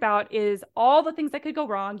talked about is all the things that could go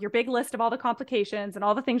wrong, your big list of all the complications and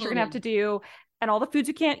all the things you're going to have to do and all the foods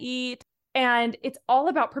you can't eat. And it's all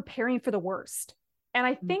about preparing for the worst. And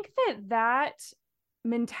I think that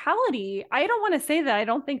mentality, I don't want to say that I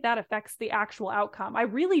don't think that affects the actual outcome. I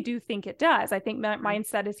really do think it does. I think that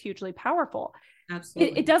mindset is hugely powerful.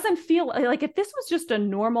 Absolutely. It doesn't feel like, if this was just a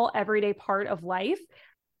normal everyday part of life,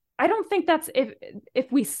 I don't think that's,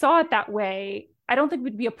 if we saw it that way, I don't think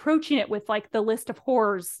we'd be approaching it with like the list of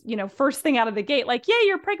horrors, you know, first thing out of the gate, like, yeah,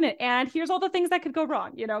 you're pregnant and here's all the things that could go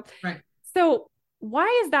wrong, you know? Right. So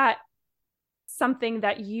why is that something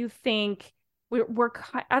that you think we're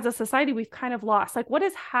as a society, we've kind of lost? Like, what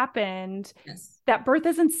has happened that birth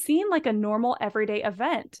isn't seen like a normal everyday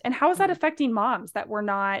event? And how is that affecting moms that we're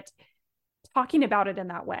not talking about it in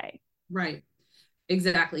that way? Right.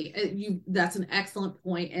 Exactly. That's an excellent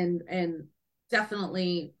point. And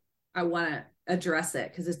definitely I want to address it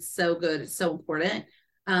because it's so good. It's so important.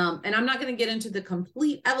 And I'm not going to get into the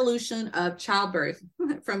complete evolution of childbirth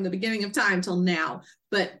from the beginning of time till now,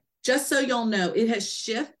 but just so you'll know, it has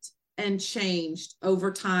shifted and changed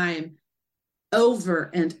over time,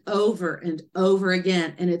 over and over and over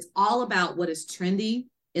again. And it's all about what is trendy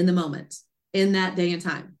in the moment, in that day and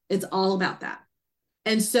time. It's all about that.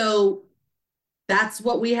 And so that's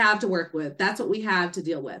what we have to work with. That's what we have to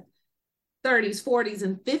deal with. 30s, 40s,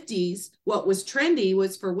 and 50s, what was trendy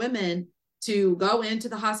was for women to go into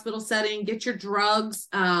the hospital setting, get your drugs,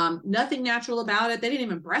 nothing natural about it. They didn't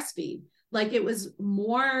even breastfeed. Like, it was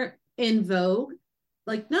more in vogue.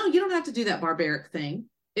 Like, no, you don't have to do that barbaric thing.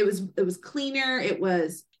 It was cleaner.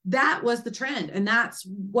 That was the trend. And that's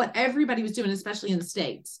what everybody was doing, especially in the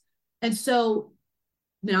States. And so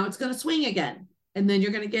now it's going to swing again. And then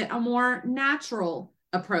you're going to get a more natural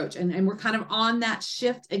approach. And we're kind of on that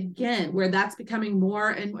shift again, where that's becoming more,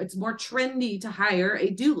 and it's more trendy to hire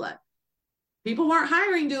a doula. People weren't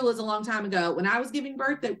hiring doulas a long time ago. When I was giving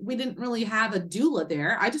birth, that we didn't really have a doula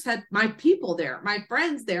there. I just had my people there, my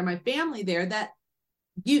friends there, my family there that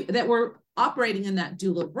were operating in that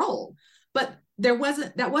doula role. But that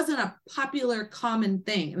wasn't a popular, common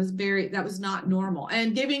thing. That was not normal.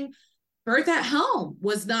 And giving birth at home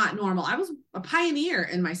was not normal. I was a pioneer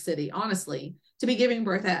in my city, honestly, to be giving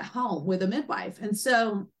birth at home with a midwife. And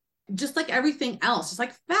so just like everything else, just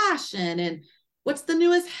like fashion and what's the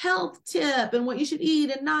newest health tip and what you should eat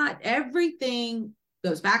and not, everything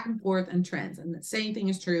goes back and forth and trends. And the same thing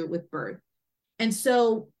is true with birth. And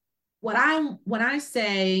so when I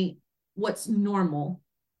say what's normal,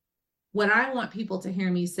 what I want people to hear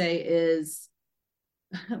me say is,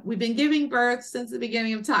 we've been giving birth since the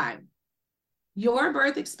beginning of time. Your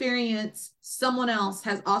birth experience, someone else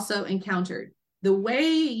has also encountered. The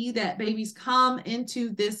way that babies come into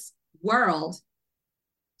this world,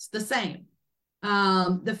 it's the same.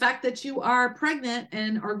 The fact that you are pregnant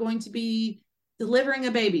and are going to be delivering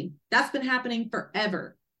a baby, that's been happening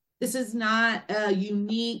forever. This is not a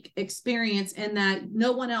unique experience in that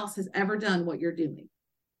no one else has ever done what you're doing,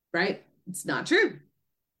 right? It's not true.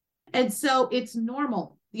 And so it's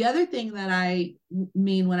normal. The other thing that I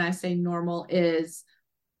mean when I say normal is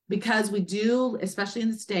because we do, especially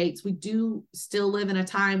in the States, we do still live in a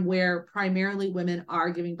time where primarily women are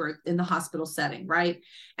giving birth in the hospital setting, right?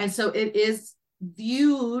 And so it is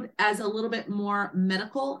viewed as a little bit more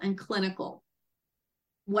medical and clinical.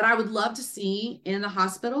 What I would love to see in the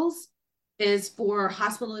hospitals is for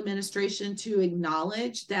hospital administration to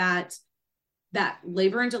acknowledge that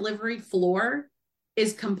labor and delivery floor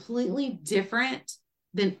is completely different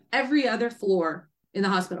than every other floor in the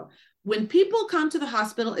hospital. When people come to the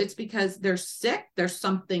hospital, it's because they're sick, there's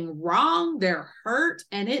something wrong, they're hurt,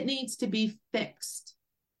 and it needs to be fixed.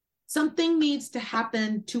 Something needs to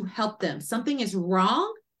happen to help them. Something is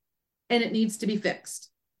wrong and it needs to be fixed.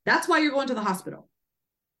 That's why you're going to the hospital.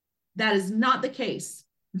 That is not the case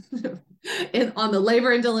on the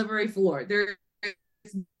labor and delivery floor. There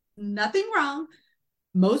is nothing wrong.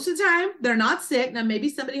 Most of the time, they're not sick. Now, maybe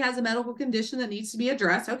somebody has a medical condition that needs to be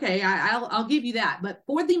addressed. Okay, I'll give you that. But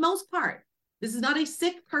for the most part, this is not a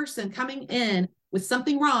sick person coming in with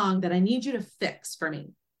something wrong that I need you to fix for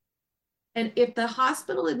me. And if the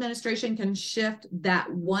hospital administration can shift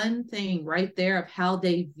that one thing right there of how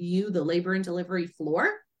they view the labor and delivery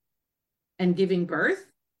floor and giving birth,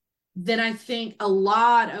 then I think a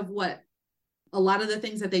lot of the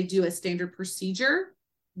things that they do as standard procedure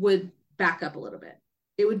would back up a little bit.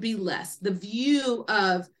 It would be less. The view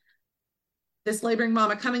of this laboring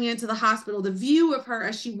mama coming into the hospital, the view of her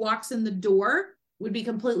as she walks in the door would be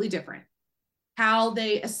completely different. How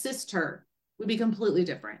they assist her would be completely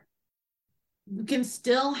different. You can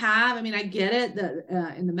still have, I mean, I get it,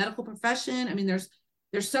 in the medical profession, I mean, there's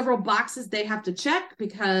several boxes they have to check,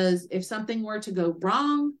 because if something were to go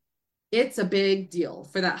wrong, it's a big deal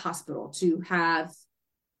for that hospital to have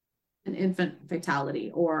an infant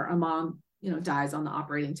fatality or a mom, dies on the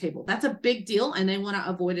operating table. That's a big deal, and they want to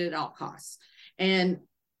avoid it at all costs. And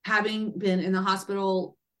having been in the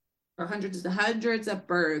hospital for hundreds of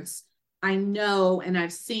births, I know, and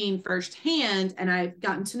I've seen firsthand, and I've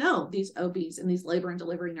gotten to know these OBs and these labor and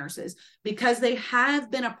delivery nurses, because they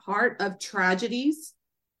have been a part of tragedies.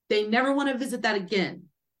 They never want to visit that again.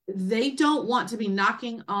 They don't want to be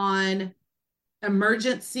knocking on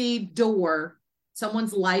emergency door.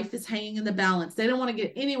 Someone's life is hanging in the balance. They don't want to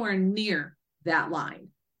get anywhere near that line,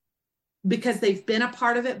 because they've been a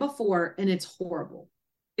part of it before, and it's horrible.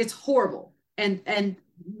 It's horrible. And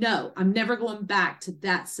no, I'm never going back to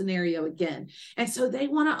that scenario again. And so they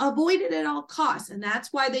want to avoid it at all costs. And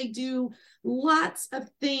that's why they do lots of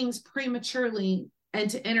things prematurely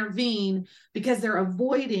and to intervene, because they're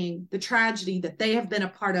avoiding the tragedy that they have been a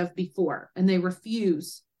part of before. And they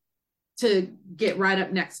refuse to get right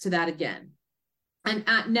up next to that again. And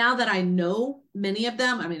now that I know many of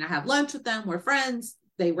them, I mean, I have lunch with them, we're friends,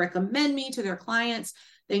 they recommend me to their clients.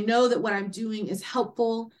 They know that what I'm doing is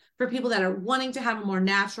helpful for people that are wanting to have a more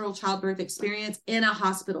natural childbirth experience in a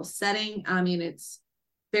hospital setting. I mean, it's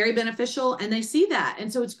very beneficial, and they see that.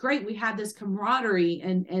 And so it's great. We have this camaraderie,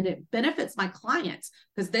 and it benefits my clients,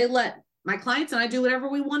 because they let my clients and I do whatever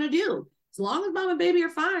we want to do. As long as mom and baby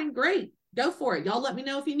are fine, great, go for it. Y'all let me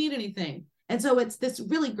know if you need anything. And so it's this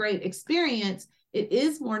really great experience. It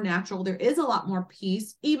is more natural. There is a lot more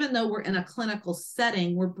peace. Even though we're in a clinical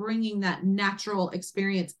setting, we're bringing that natural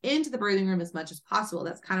experience into the birthing room as much as possible.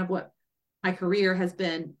 That's kind of what my career has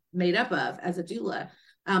been made up of as a doula.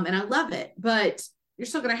 And I love it, but you're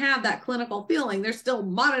still going to have that clinical feeling. There's still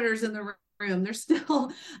monitors in the room. There's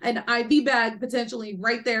still an IV bag potentially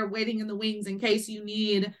right there waiting in the wings in case you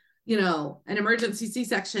need, an emergency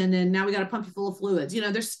C-section, and now we got to pump you full of fluids.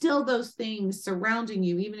 There's still those things surrounding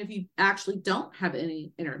you, even if you actually don't have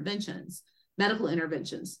any medical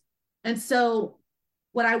interventions. And so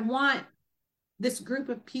what I want this group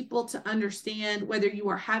of people to understand, whether you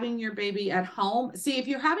are having your baby at home, see, if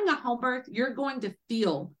you're having a home birth, you're going to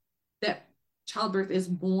feel that childbirth is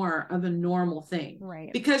more of a normal thing,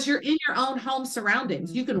 right? Because you're in your own home surroundings.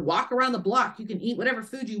 Mm-hmm. You can walk around the block, you can eat whatever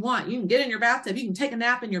food you want, you can get in your bathtub, you can take a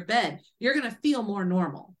nap in your bed. You're going to feel more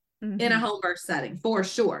normal in a home birth setting, for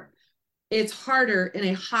sure. It's harder in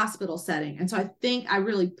a hospital setting. And so I think I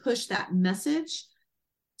really push that message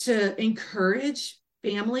to encourage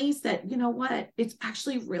families that, it's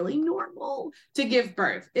actually really normal to give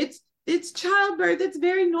birth. It's childbirth. It's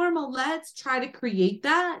very normal. Let's try to create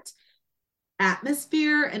that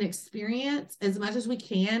atmosphere and experience as much as we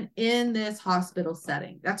can in this hospital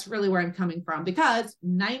setting. That's really where I'm coming from, because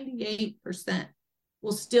 98%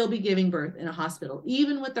 will still be giving birth in a hospital.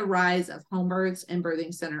 Even with the rise of home births and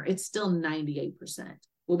birthing center, it's still 98%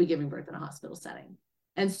 will be giving birth in a hospital setting.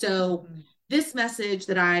 And so this message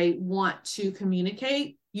that I want to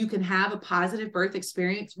communicate, you can have a positive birth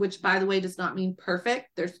experience, which, by the way, does not mean perfect.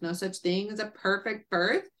 There's no such thing as a perfect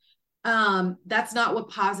birth. That's not what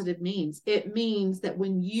positive means. It means that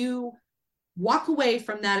when you walk away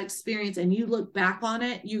from that experience and you look back on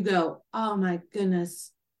it, you go, oh my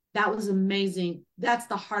goodness, that was amazing. That's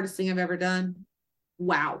the hardest thing I've ever done.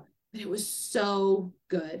 Wow. It was so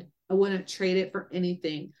good. I wouldn't trade it for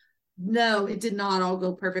anything. No, it did not all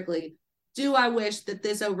go perfectly. Do I wish that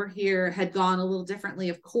this over here had gone a little differently?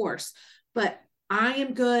 Of course, but I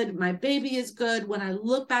am good. My baby is good. When I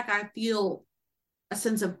look back, I feel a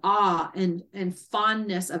sense of awe and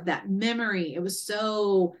fondness of that memory. It was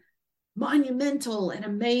so monumental and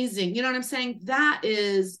amazing. You know what I'm saying? That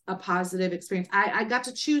is a positive experience. I got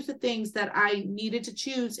to choose the things that I needed to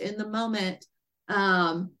choose in the moment.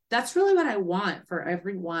 That's really what I want for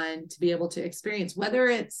everyone to be able to experience, whether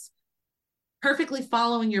it's perfectly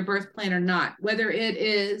following your birth plan or not, whether it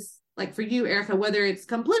is like for you, Erica, whether it's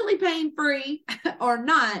completely pain-free or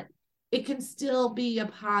not, it can still be a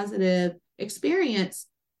positive experience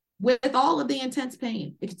with all of the intense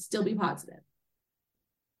pain. It can still be positive.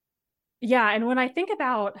 Yeah. And when I think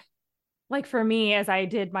about, like, for me, as I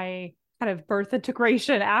did my kind of birth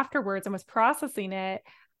integration afterwards and was processing it,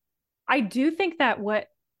 I do think that what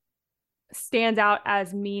stands out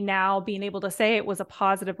as me now being able to say it was a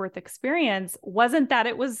positive birth experience wasn't that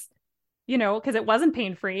it was, because it wasn't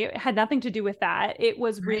pain-free. It had nothing to do with that. It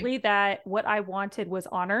was really that what I wanted was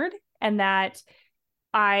honored, and that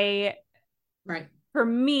for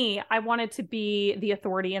me, I wanted to be the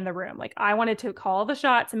authority in the room. Like, I wanted to call the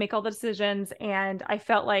shots and make all the decisions. And I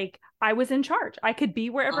felt like I was in charge. I could be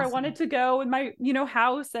wherever I wanted to go in my,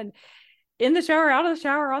 house, and in the shower, out of the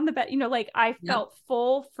shower, on the bed, like I felt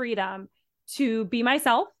full freedom to be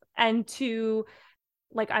myself, and to,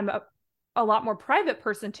 like, I'm a lot more private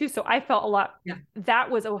person too. So I felt a lot, that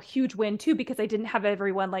was a huge win too, because I didn't have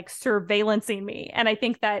everyone like surveillancing me. And I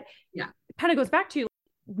think that it kind of goes back to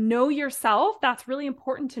know yourself. That's really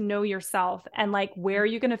important, to know yourself, and like, where are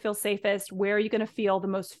you going to feel safest? Where are you going to feel the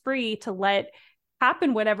most free to let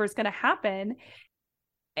happen whatever's going to happen?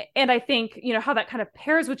 And I think, how that kind of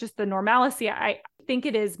pairs with just the normalcy. I think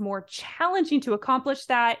it is more challenging to accomplish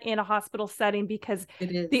that in a hospital setting, because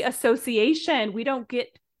the association, we don't get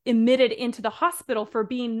admitted into the hospital for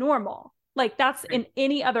being normal. Like, that's in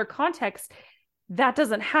any other context, that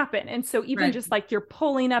doesn't happen. And so even just like you're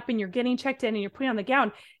pulling up and you're getting checked in and you're putting on the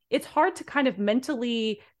gown, it's hard to kind of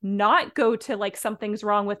mentally not go to like, something's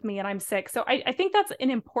wrong with me and I'm sick. So I think that's an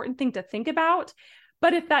important thing to think about.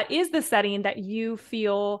 But if that is the setting that you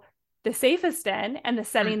feel the safest in, and the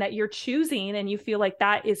setting that you're choosing, and you feel like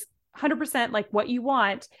that is 100% like what you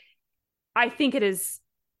want, I think it is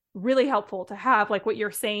really helpful to have, like what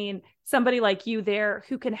you're saying, somebody like you there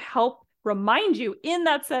who can help remind you in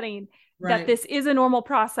that setting that this is a normal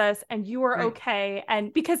process and you are okay.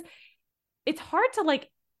 And because it's hard to like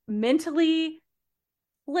mentally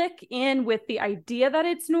click in with the idea that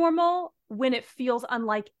it's normal when it feels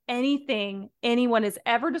unlike anything anyone has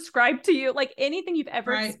ever described to you, like anything you've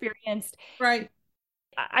ever experienced.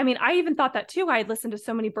 I mean, I even thought that too. I had listened to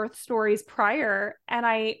so many birth stories prior.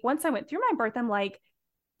 And once I went through my birth, I'm like,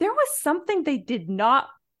 there was something they did not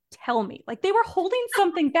tell me. Like, they were holding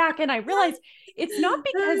something back. And I realized it's not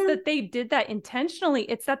because that they did that intentionally.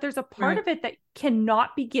 It's that there's a part of it that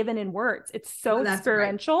cannot be given in words. It's so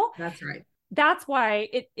experiential. That's right. That's why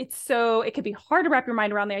it could be hard to wrap your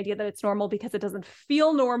mind around the idea that it's normal, because it doesn't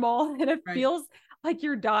feel normal, and it feels like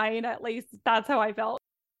you're dying. At least that's how I felt.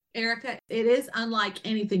 Erica, it is unlike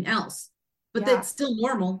anything else, but it's still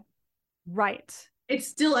normal. Right. It's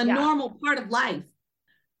still a normal part of life.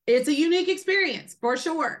 It's a unique experience for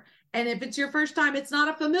sure. And if it's your first time, it's not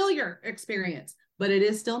a familiar experience, but it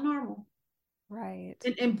is still normal. Right.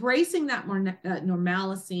 And embracing that more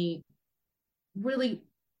normalcy really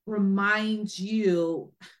reminds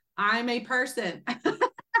you, I'm a person.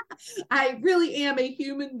 I really am a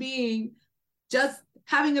human being, just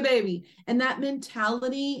having a baby. And that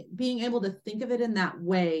mentality, being able to think of it in that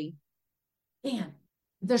way, man,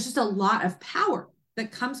 there's just a lot of power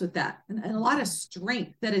that comes with that, and a lot of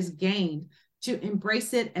strength that is gained to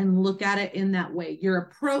embrace it and look at it in that way. Your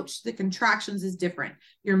approach to the contractions is different.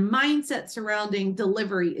 Your mindset surrounding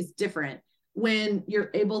delivery is different when you're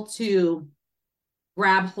able to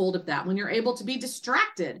grab hold of that, when you're able to be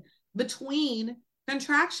distracted between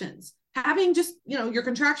contractions, having just, your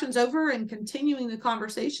contractions over and continuing the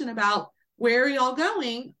conversation about where are y'all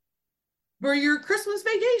going for your Christmas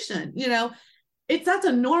vacation. That's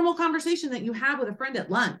a normal conversation that you have with a friend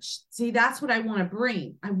at lunch. See, that's what I want to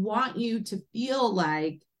bring. I want you to feel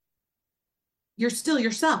like you're still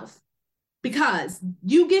yourself, because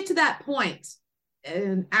you get to that point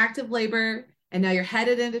in active labor and now you're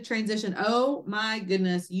headed into transition. Oh my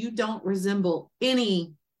goodness, you don't resemble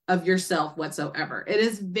any of yourself whatsoever. It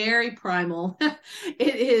is very primal.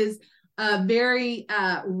 It is very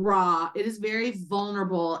raw. It is very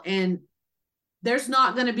vulnerable. And there's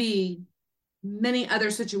not going to be many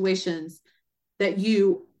other situations that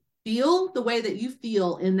you feel the way that you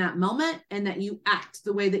feel in that moment, and that you act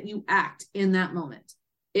the way that you act in that moment.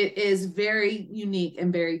 It is very unique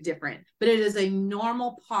and very different, but it is a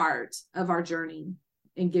normal part of our journey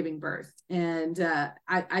in giving birth. And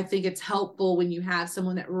I think it's helpful when you have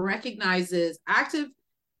someone that recognizes active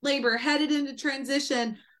labor, headed into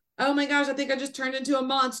transition. Oh my gosh, I think I just turned into a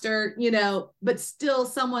monster, but still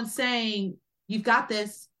someone saying, you've got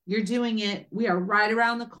this. You're doing it. We are right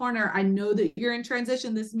around the corner. I know that you're in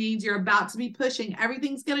transition. This means you're about to be pushing.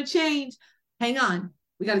 Everything's going to change. Hang on.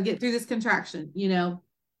 We got to get through this contraction.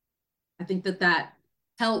 I think that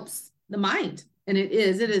helps the mind. And it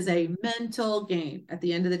is a mental game at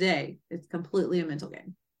the end of the day. It's completely a mental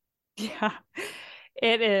game. Yeah,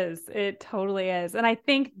 it is. It totally is. And I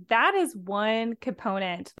think that is one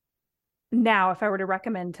component. Now, if I were to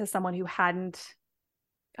recommend to someone who hadn't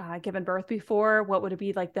given birth before, what would it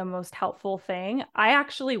be like the most helpful thing? I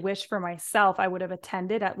actually wish for myself I would have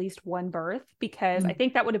attended at least one birth, because I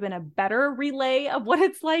think that would have been a better relay of what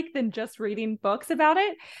it's like than just reading books about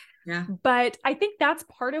it. Yeah. But I think that's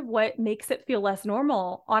part of what makes it feel less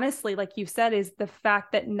normal. Honestly, like you said, is the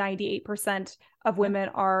fact that 98% of women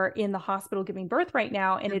are in the hospital giving birth right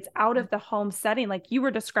now, and it's out of the home setting. Like you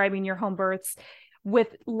were describing your home births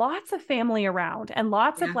with lots of family around and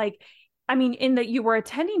lots of like, I mean, in that you were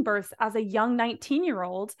attending births as a young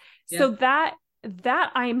 19-year-old. So that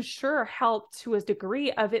I'm sure helped to a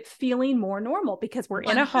degree of it feeling more normal, because we're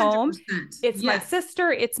 100%. In a home, it's my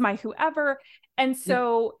sister, it's my whoever. And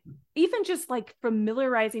so even just like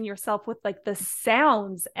familiarizing yourself with like the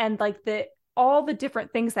sounds and like all the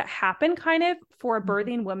different things that happen kind of for a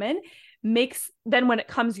birthing woman makes, then when it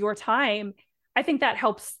comes your time, I think that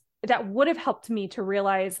helps. That would have helped me to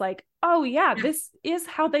realize like, oh yeah, this is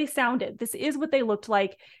how they sounded. This is what they looked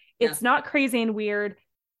like. It's not crazy and weird.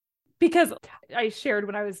 Because I shared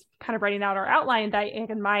when I was kind of writing out our outline that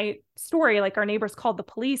in my story, like our neighbors called the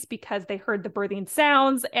police because they heard the birthing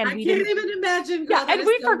sounds, and I can't even imagine. Girl, and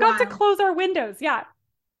we forgot to close our windows. Yeah.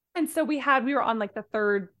 And so we were on like the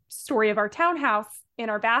third story of our townhouse in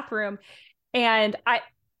our bathroom, and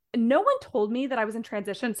no one told me that I was in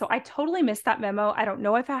transition. So I totally missed that memo. I don't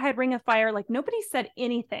know if I had Ring of Fire. Like nobody said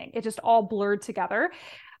anything. It just all blurred together.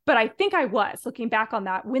 But I think I was looking back on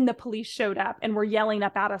that when the police showed up and were yelling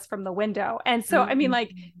up at us from the window. And so, I mean,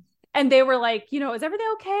 like, and they were like, you know, is everything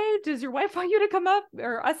okay? Does your wife want you to come up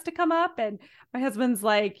or us to come up? And my husband's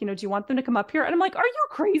like, you know, do you want them to come up here? And I'm like, are you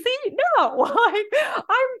crazy? No, like,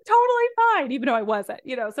 I'm totally fine, even though I wasn't,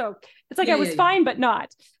 you know, so it's like I was fine, but not at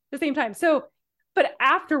the same time. So, but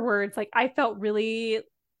afterwards, like, I felt really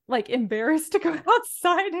like embarrassed to go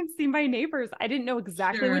outside and see my neighbors. I didn't know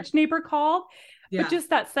exactly which neighbor called. But just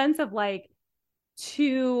that sense of like,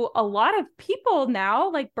 to a lot of people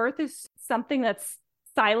now, like birth is something that's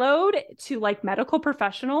siloed to like medical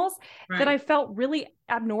professionals, that I felt really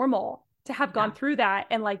abnormal to have gone through that,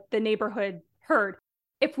 and like the neighborhood heard.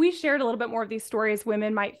 If we shared a little bit more of these stories,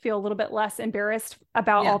 women might feel a little bit less embarrassed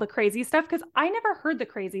about all the crazy stuff, because I never heard the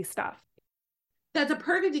crazy stuff. That's a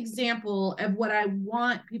perfect example of what I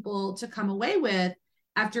want people to come away with.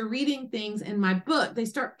 After reading things in my book, they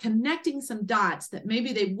start connecting some dots that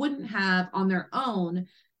maybe they wouldn't have on their own.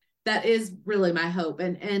 That is really my hope.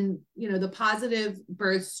 And you know, the positive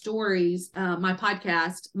birth stories, my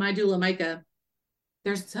podcast, My Doula Micah,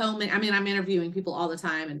 there's so many. I mean, I'm interviewing people all the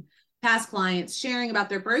time and past clients sharing about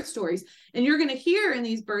their birth stories. And you're going to hear in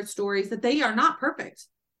these birth stories that they are not perfect.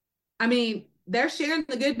 I mean, they're sharing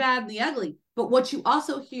the good, bad, and the ugly. But what you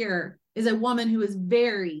also hear is a woman who is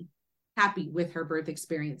very happy with her birth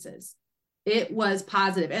experiences. It was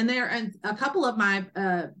positive. And a couple of my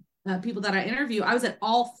people that I interview, I was at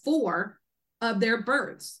all 4 of their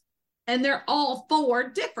births, and they're all 4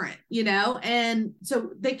 different, you know? And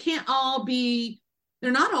so they can't all be,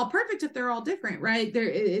 they're not all perfect if they're all different, right?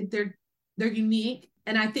 They're unique.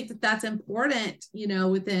 And I think that that's important, you know,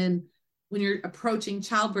 when you're approaching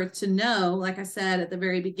childbirth, to know, like I said at the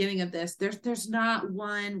very beginning of this, there's not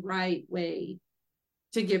one right way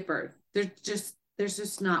to give birth. There's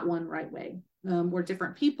just not one right way. We're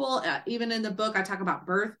different people. Even in the book, I talk about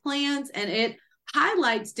birth plans, and it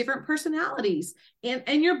highlights different personalities,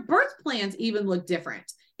 and your birth plans even look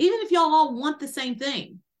different. Even if y'all all want the same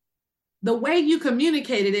thing, the way you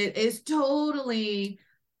communicated it is totally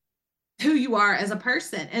who you are as a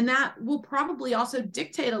person. And that will probably also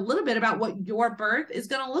dictate a little bit about what your birth is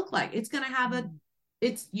going to look like. It's going to have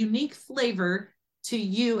its unique flavor to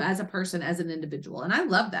you as a person, as an individual. And I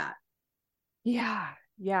love that. Yeah.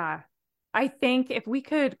 Yeah. I think if we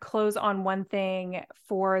could close on one thing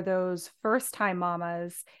for those first-time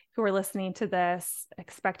mamas who are listening to this,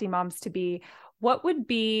 expecting moms to be, what would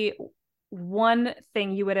be one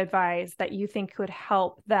thing you would advise that you think could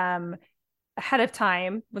help them ahead of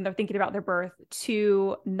time when they're thinking about their birth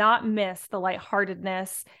to not miss the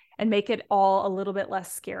lightheartedness and make it all a little bit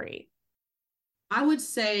less scary? I would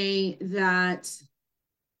say that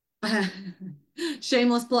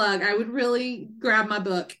shameless plug, I would really grab my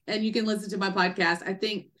book, and you can listen to my podcast. I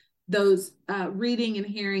think those reading and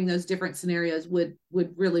hearing those different scenarios would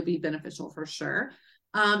really be beneficial for sure.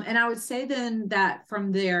 And I would say then that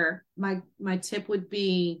from there, my tip would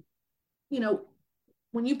be, you know,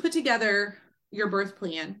 when you put together your birth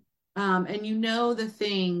plan, and you know the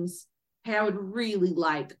things hey, I would really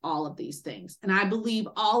like all of these things. And I believe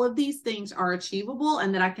all of these things are achievable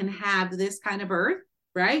and that I can have this kind of birth,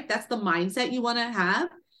 right? That's the mindset you want to have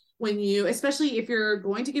when you, especially if you're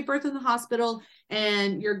going to give birth in the hospital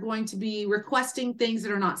and you're going to be requesting things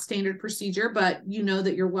that are not standard procedure, but you know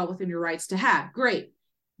that you're well within your rights to have. Great.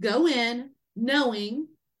 Go in knowing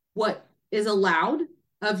what is allowed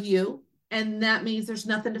of you. And that means there's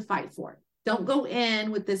nothing to fight for. Don't go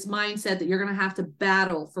in with this mindset that you're going to have to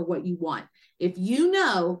battle for what you want. If you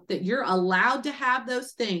know that you're allowed to have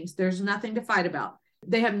those things, there's nothing to fight about.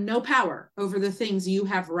 They have no power over the things you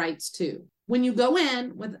have rights to. When you go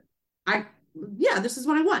in with, this is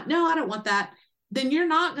what I want. No, I don't want that. Then you're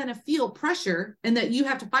not going to feel pressure and that you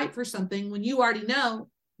have to fight for something when you already know,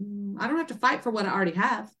 I don't have to fight for what I already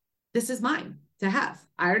have. This is mine to have.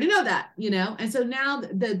 I already know that, And so now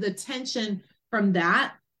the tension from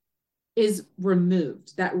that is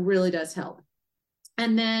removed. That really does help.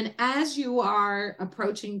 And then as you are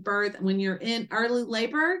approaching birth, when you're in early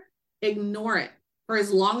labor, ignore it for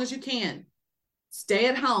as long as you can. Stay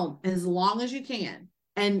at home as long as you can.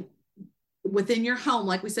 And within your home,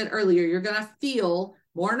 like we said earlier, you're going to feel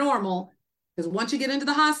more normal because once you get into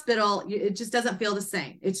the hospital, it just doesn't feel the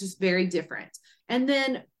same. It's just very different. And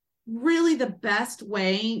then really the best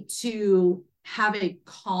way to have a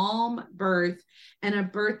calm birth and a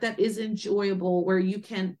birth that is enjoyable, where you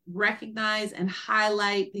can recognize and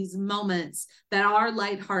highlight these moments that are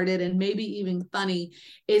lighthearted and maybe even funny,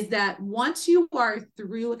 is that once you are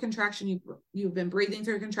through a contraction, you've been breathing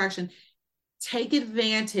through a contraction, take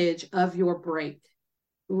advantage of your break.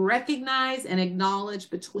 Recognize and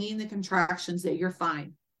acknowledge between the contractions that you're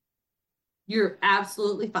fine. You're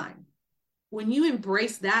absolutely fine. When you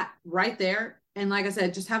embrace that right there, and like I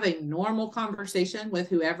said, just have a normal conversation with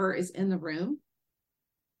whoever is in the room.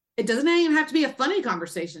 It doesn't even have to be a funny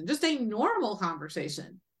conversation, just a normal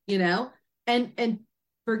conversation, and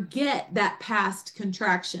forget that past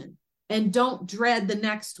contraction and don't dread the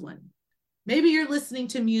next one. Maybe you're listening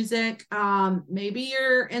to music. Maybe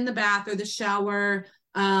you're in the bath or the shower.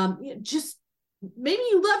 Just maybe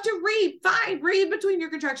you love to read. Fine, read between your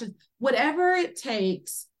contractions. Whatever it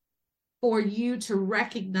takes for you to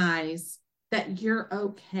recognize that you're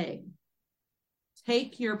okay.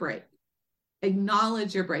 Take your break.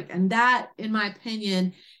 Acknowledge your break. And that, in my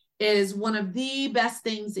opinion, is one of the best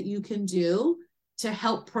things that you can do to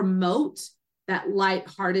help promote that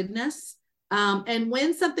lightheartedness. And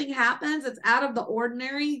when something happens, it's out of the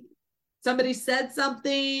ordinary. Somebody said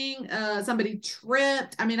something, somebody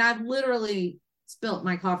tripped. I mean, I've literally spilt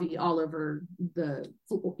my coffee all over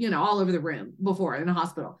all over the room before in a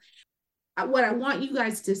hospital. What I want you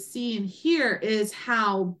guys to see and hear is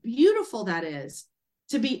how beautiful that is,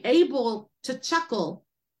 to be able to chuckle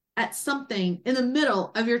at something in the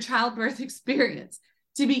middle of your childbirth experience,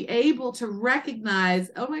 to be able to recognize,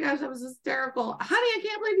 oh my gosh, that was hysterical. Honey, I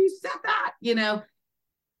can't believe you said that.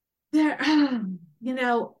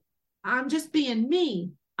 I'm just being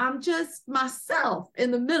me. I'm just myself in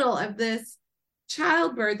the middle of this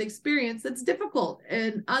childbirth experience that's difficult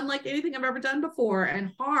and unlike anything I've ever done before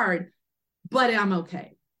and hard. But I'm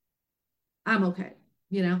okay. I'm okay,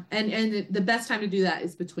 and the best time to do that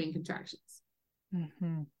is between contractions.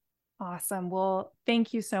 Mm-hmm. Awesome. Well,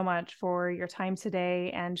 thank you so much for your time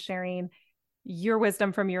today and sharing your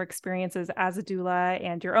wisdom from your experiences as a doula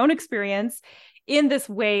and your own experience in this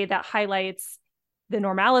way that highlights the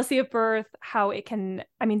normalcy of birth, how it can,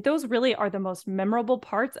 those really are the most memorable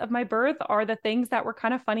parts of my birth, are the things that were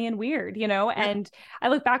kind of funny and weird, and I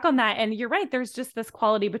look back on that and you're right. There's just this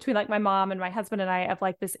quality between like my mom and my husband and I of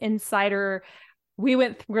like this insider.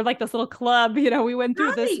 We're like this little club, we went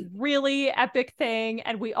through this really epic thing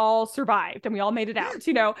and we all survived and we all made it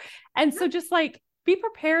out, and so just like be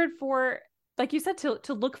prepared for, like you said,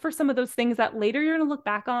 to look for some of those things that later you're going to look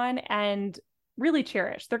back on and really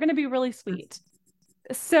cherish. They're going to be really sweet.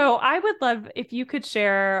 So I would love if you could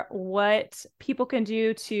share what people can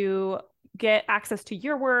do to get access to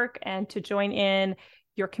your work and to join in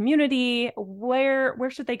your community. Where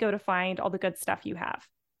should they go to find all the good stuff you have?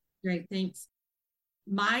 Great, thanks.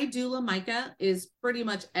 My doula Micah is pretty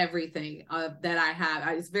much everything that I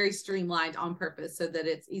have. It's very streamlined on purpose so that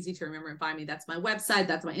it's easy to remember and find me. That's my website.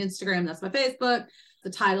 That's my Instagram. That's my Facebook. The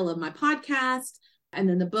title of my podcast. And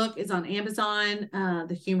then the book is on Amazon,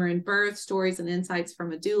 The Humor in Birth, Stories and Insights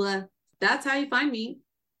from a Doula. That's how you find me.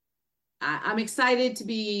 I'm excited to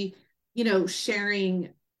be,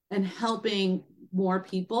 sharing and helping more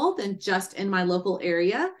people than just in my local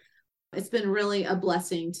area. It's been really a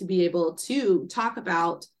blessing to be able to talk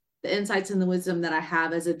about the insights and the wisdom that I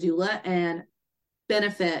have as a doula and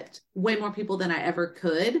benefit way more people than I ever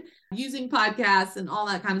could using podcasts and all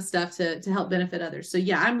that kind of stuff to help benefit others. So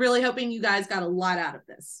yeah, I'm really hoping you guys got a lot out of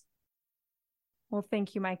this. Well,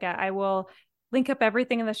 thank you, Micah. I will link up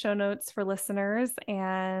everything in the show notes for listeners,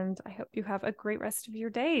 and I hope you have a great rest of your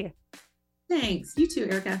day. Thanks. You too,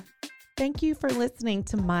 Erica. Thank you for listening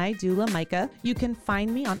to My Doula Micah. You can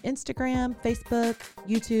find me on Instagram, Facebook,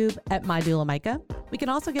 YouTube at My Doula Micah. We can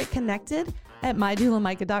also get connected at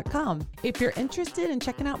mydoulamicah.com. If you're interested in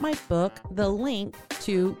checking out my book, the link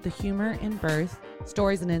to The Humor in Birth,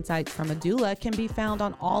 Stories and Insights from a Doula can be found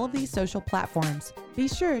on all of these social platforms. Be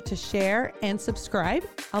sure to share and subscribe.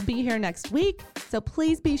 I'll be here next week, so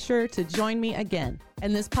please be sure to join me again.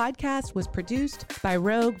 And this podcast was produced by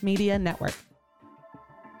Rogue Media Network.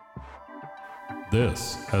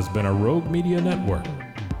 This has been a Rogue Media Network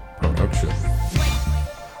production.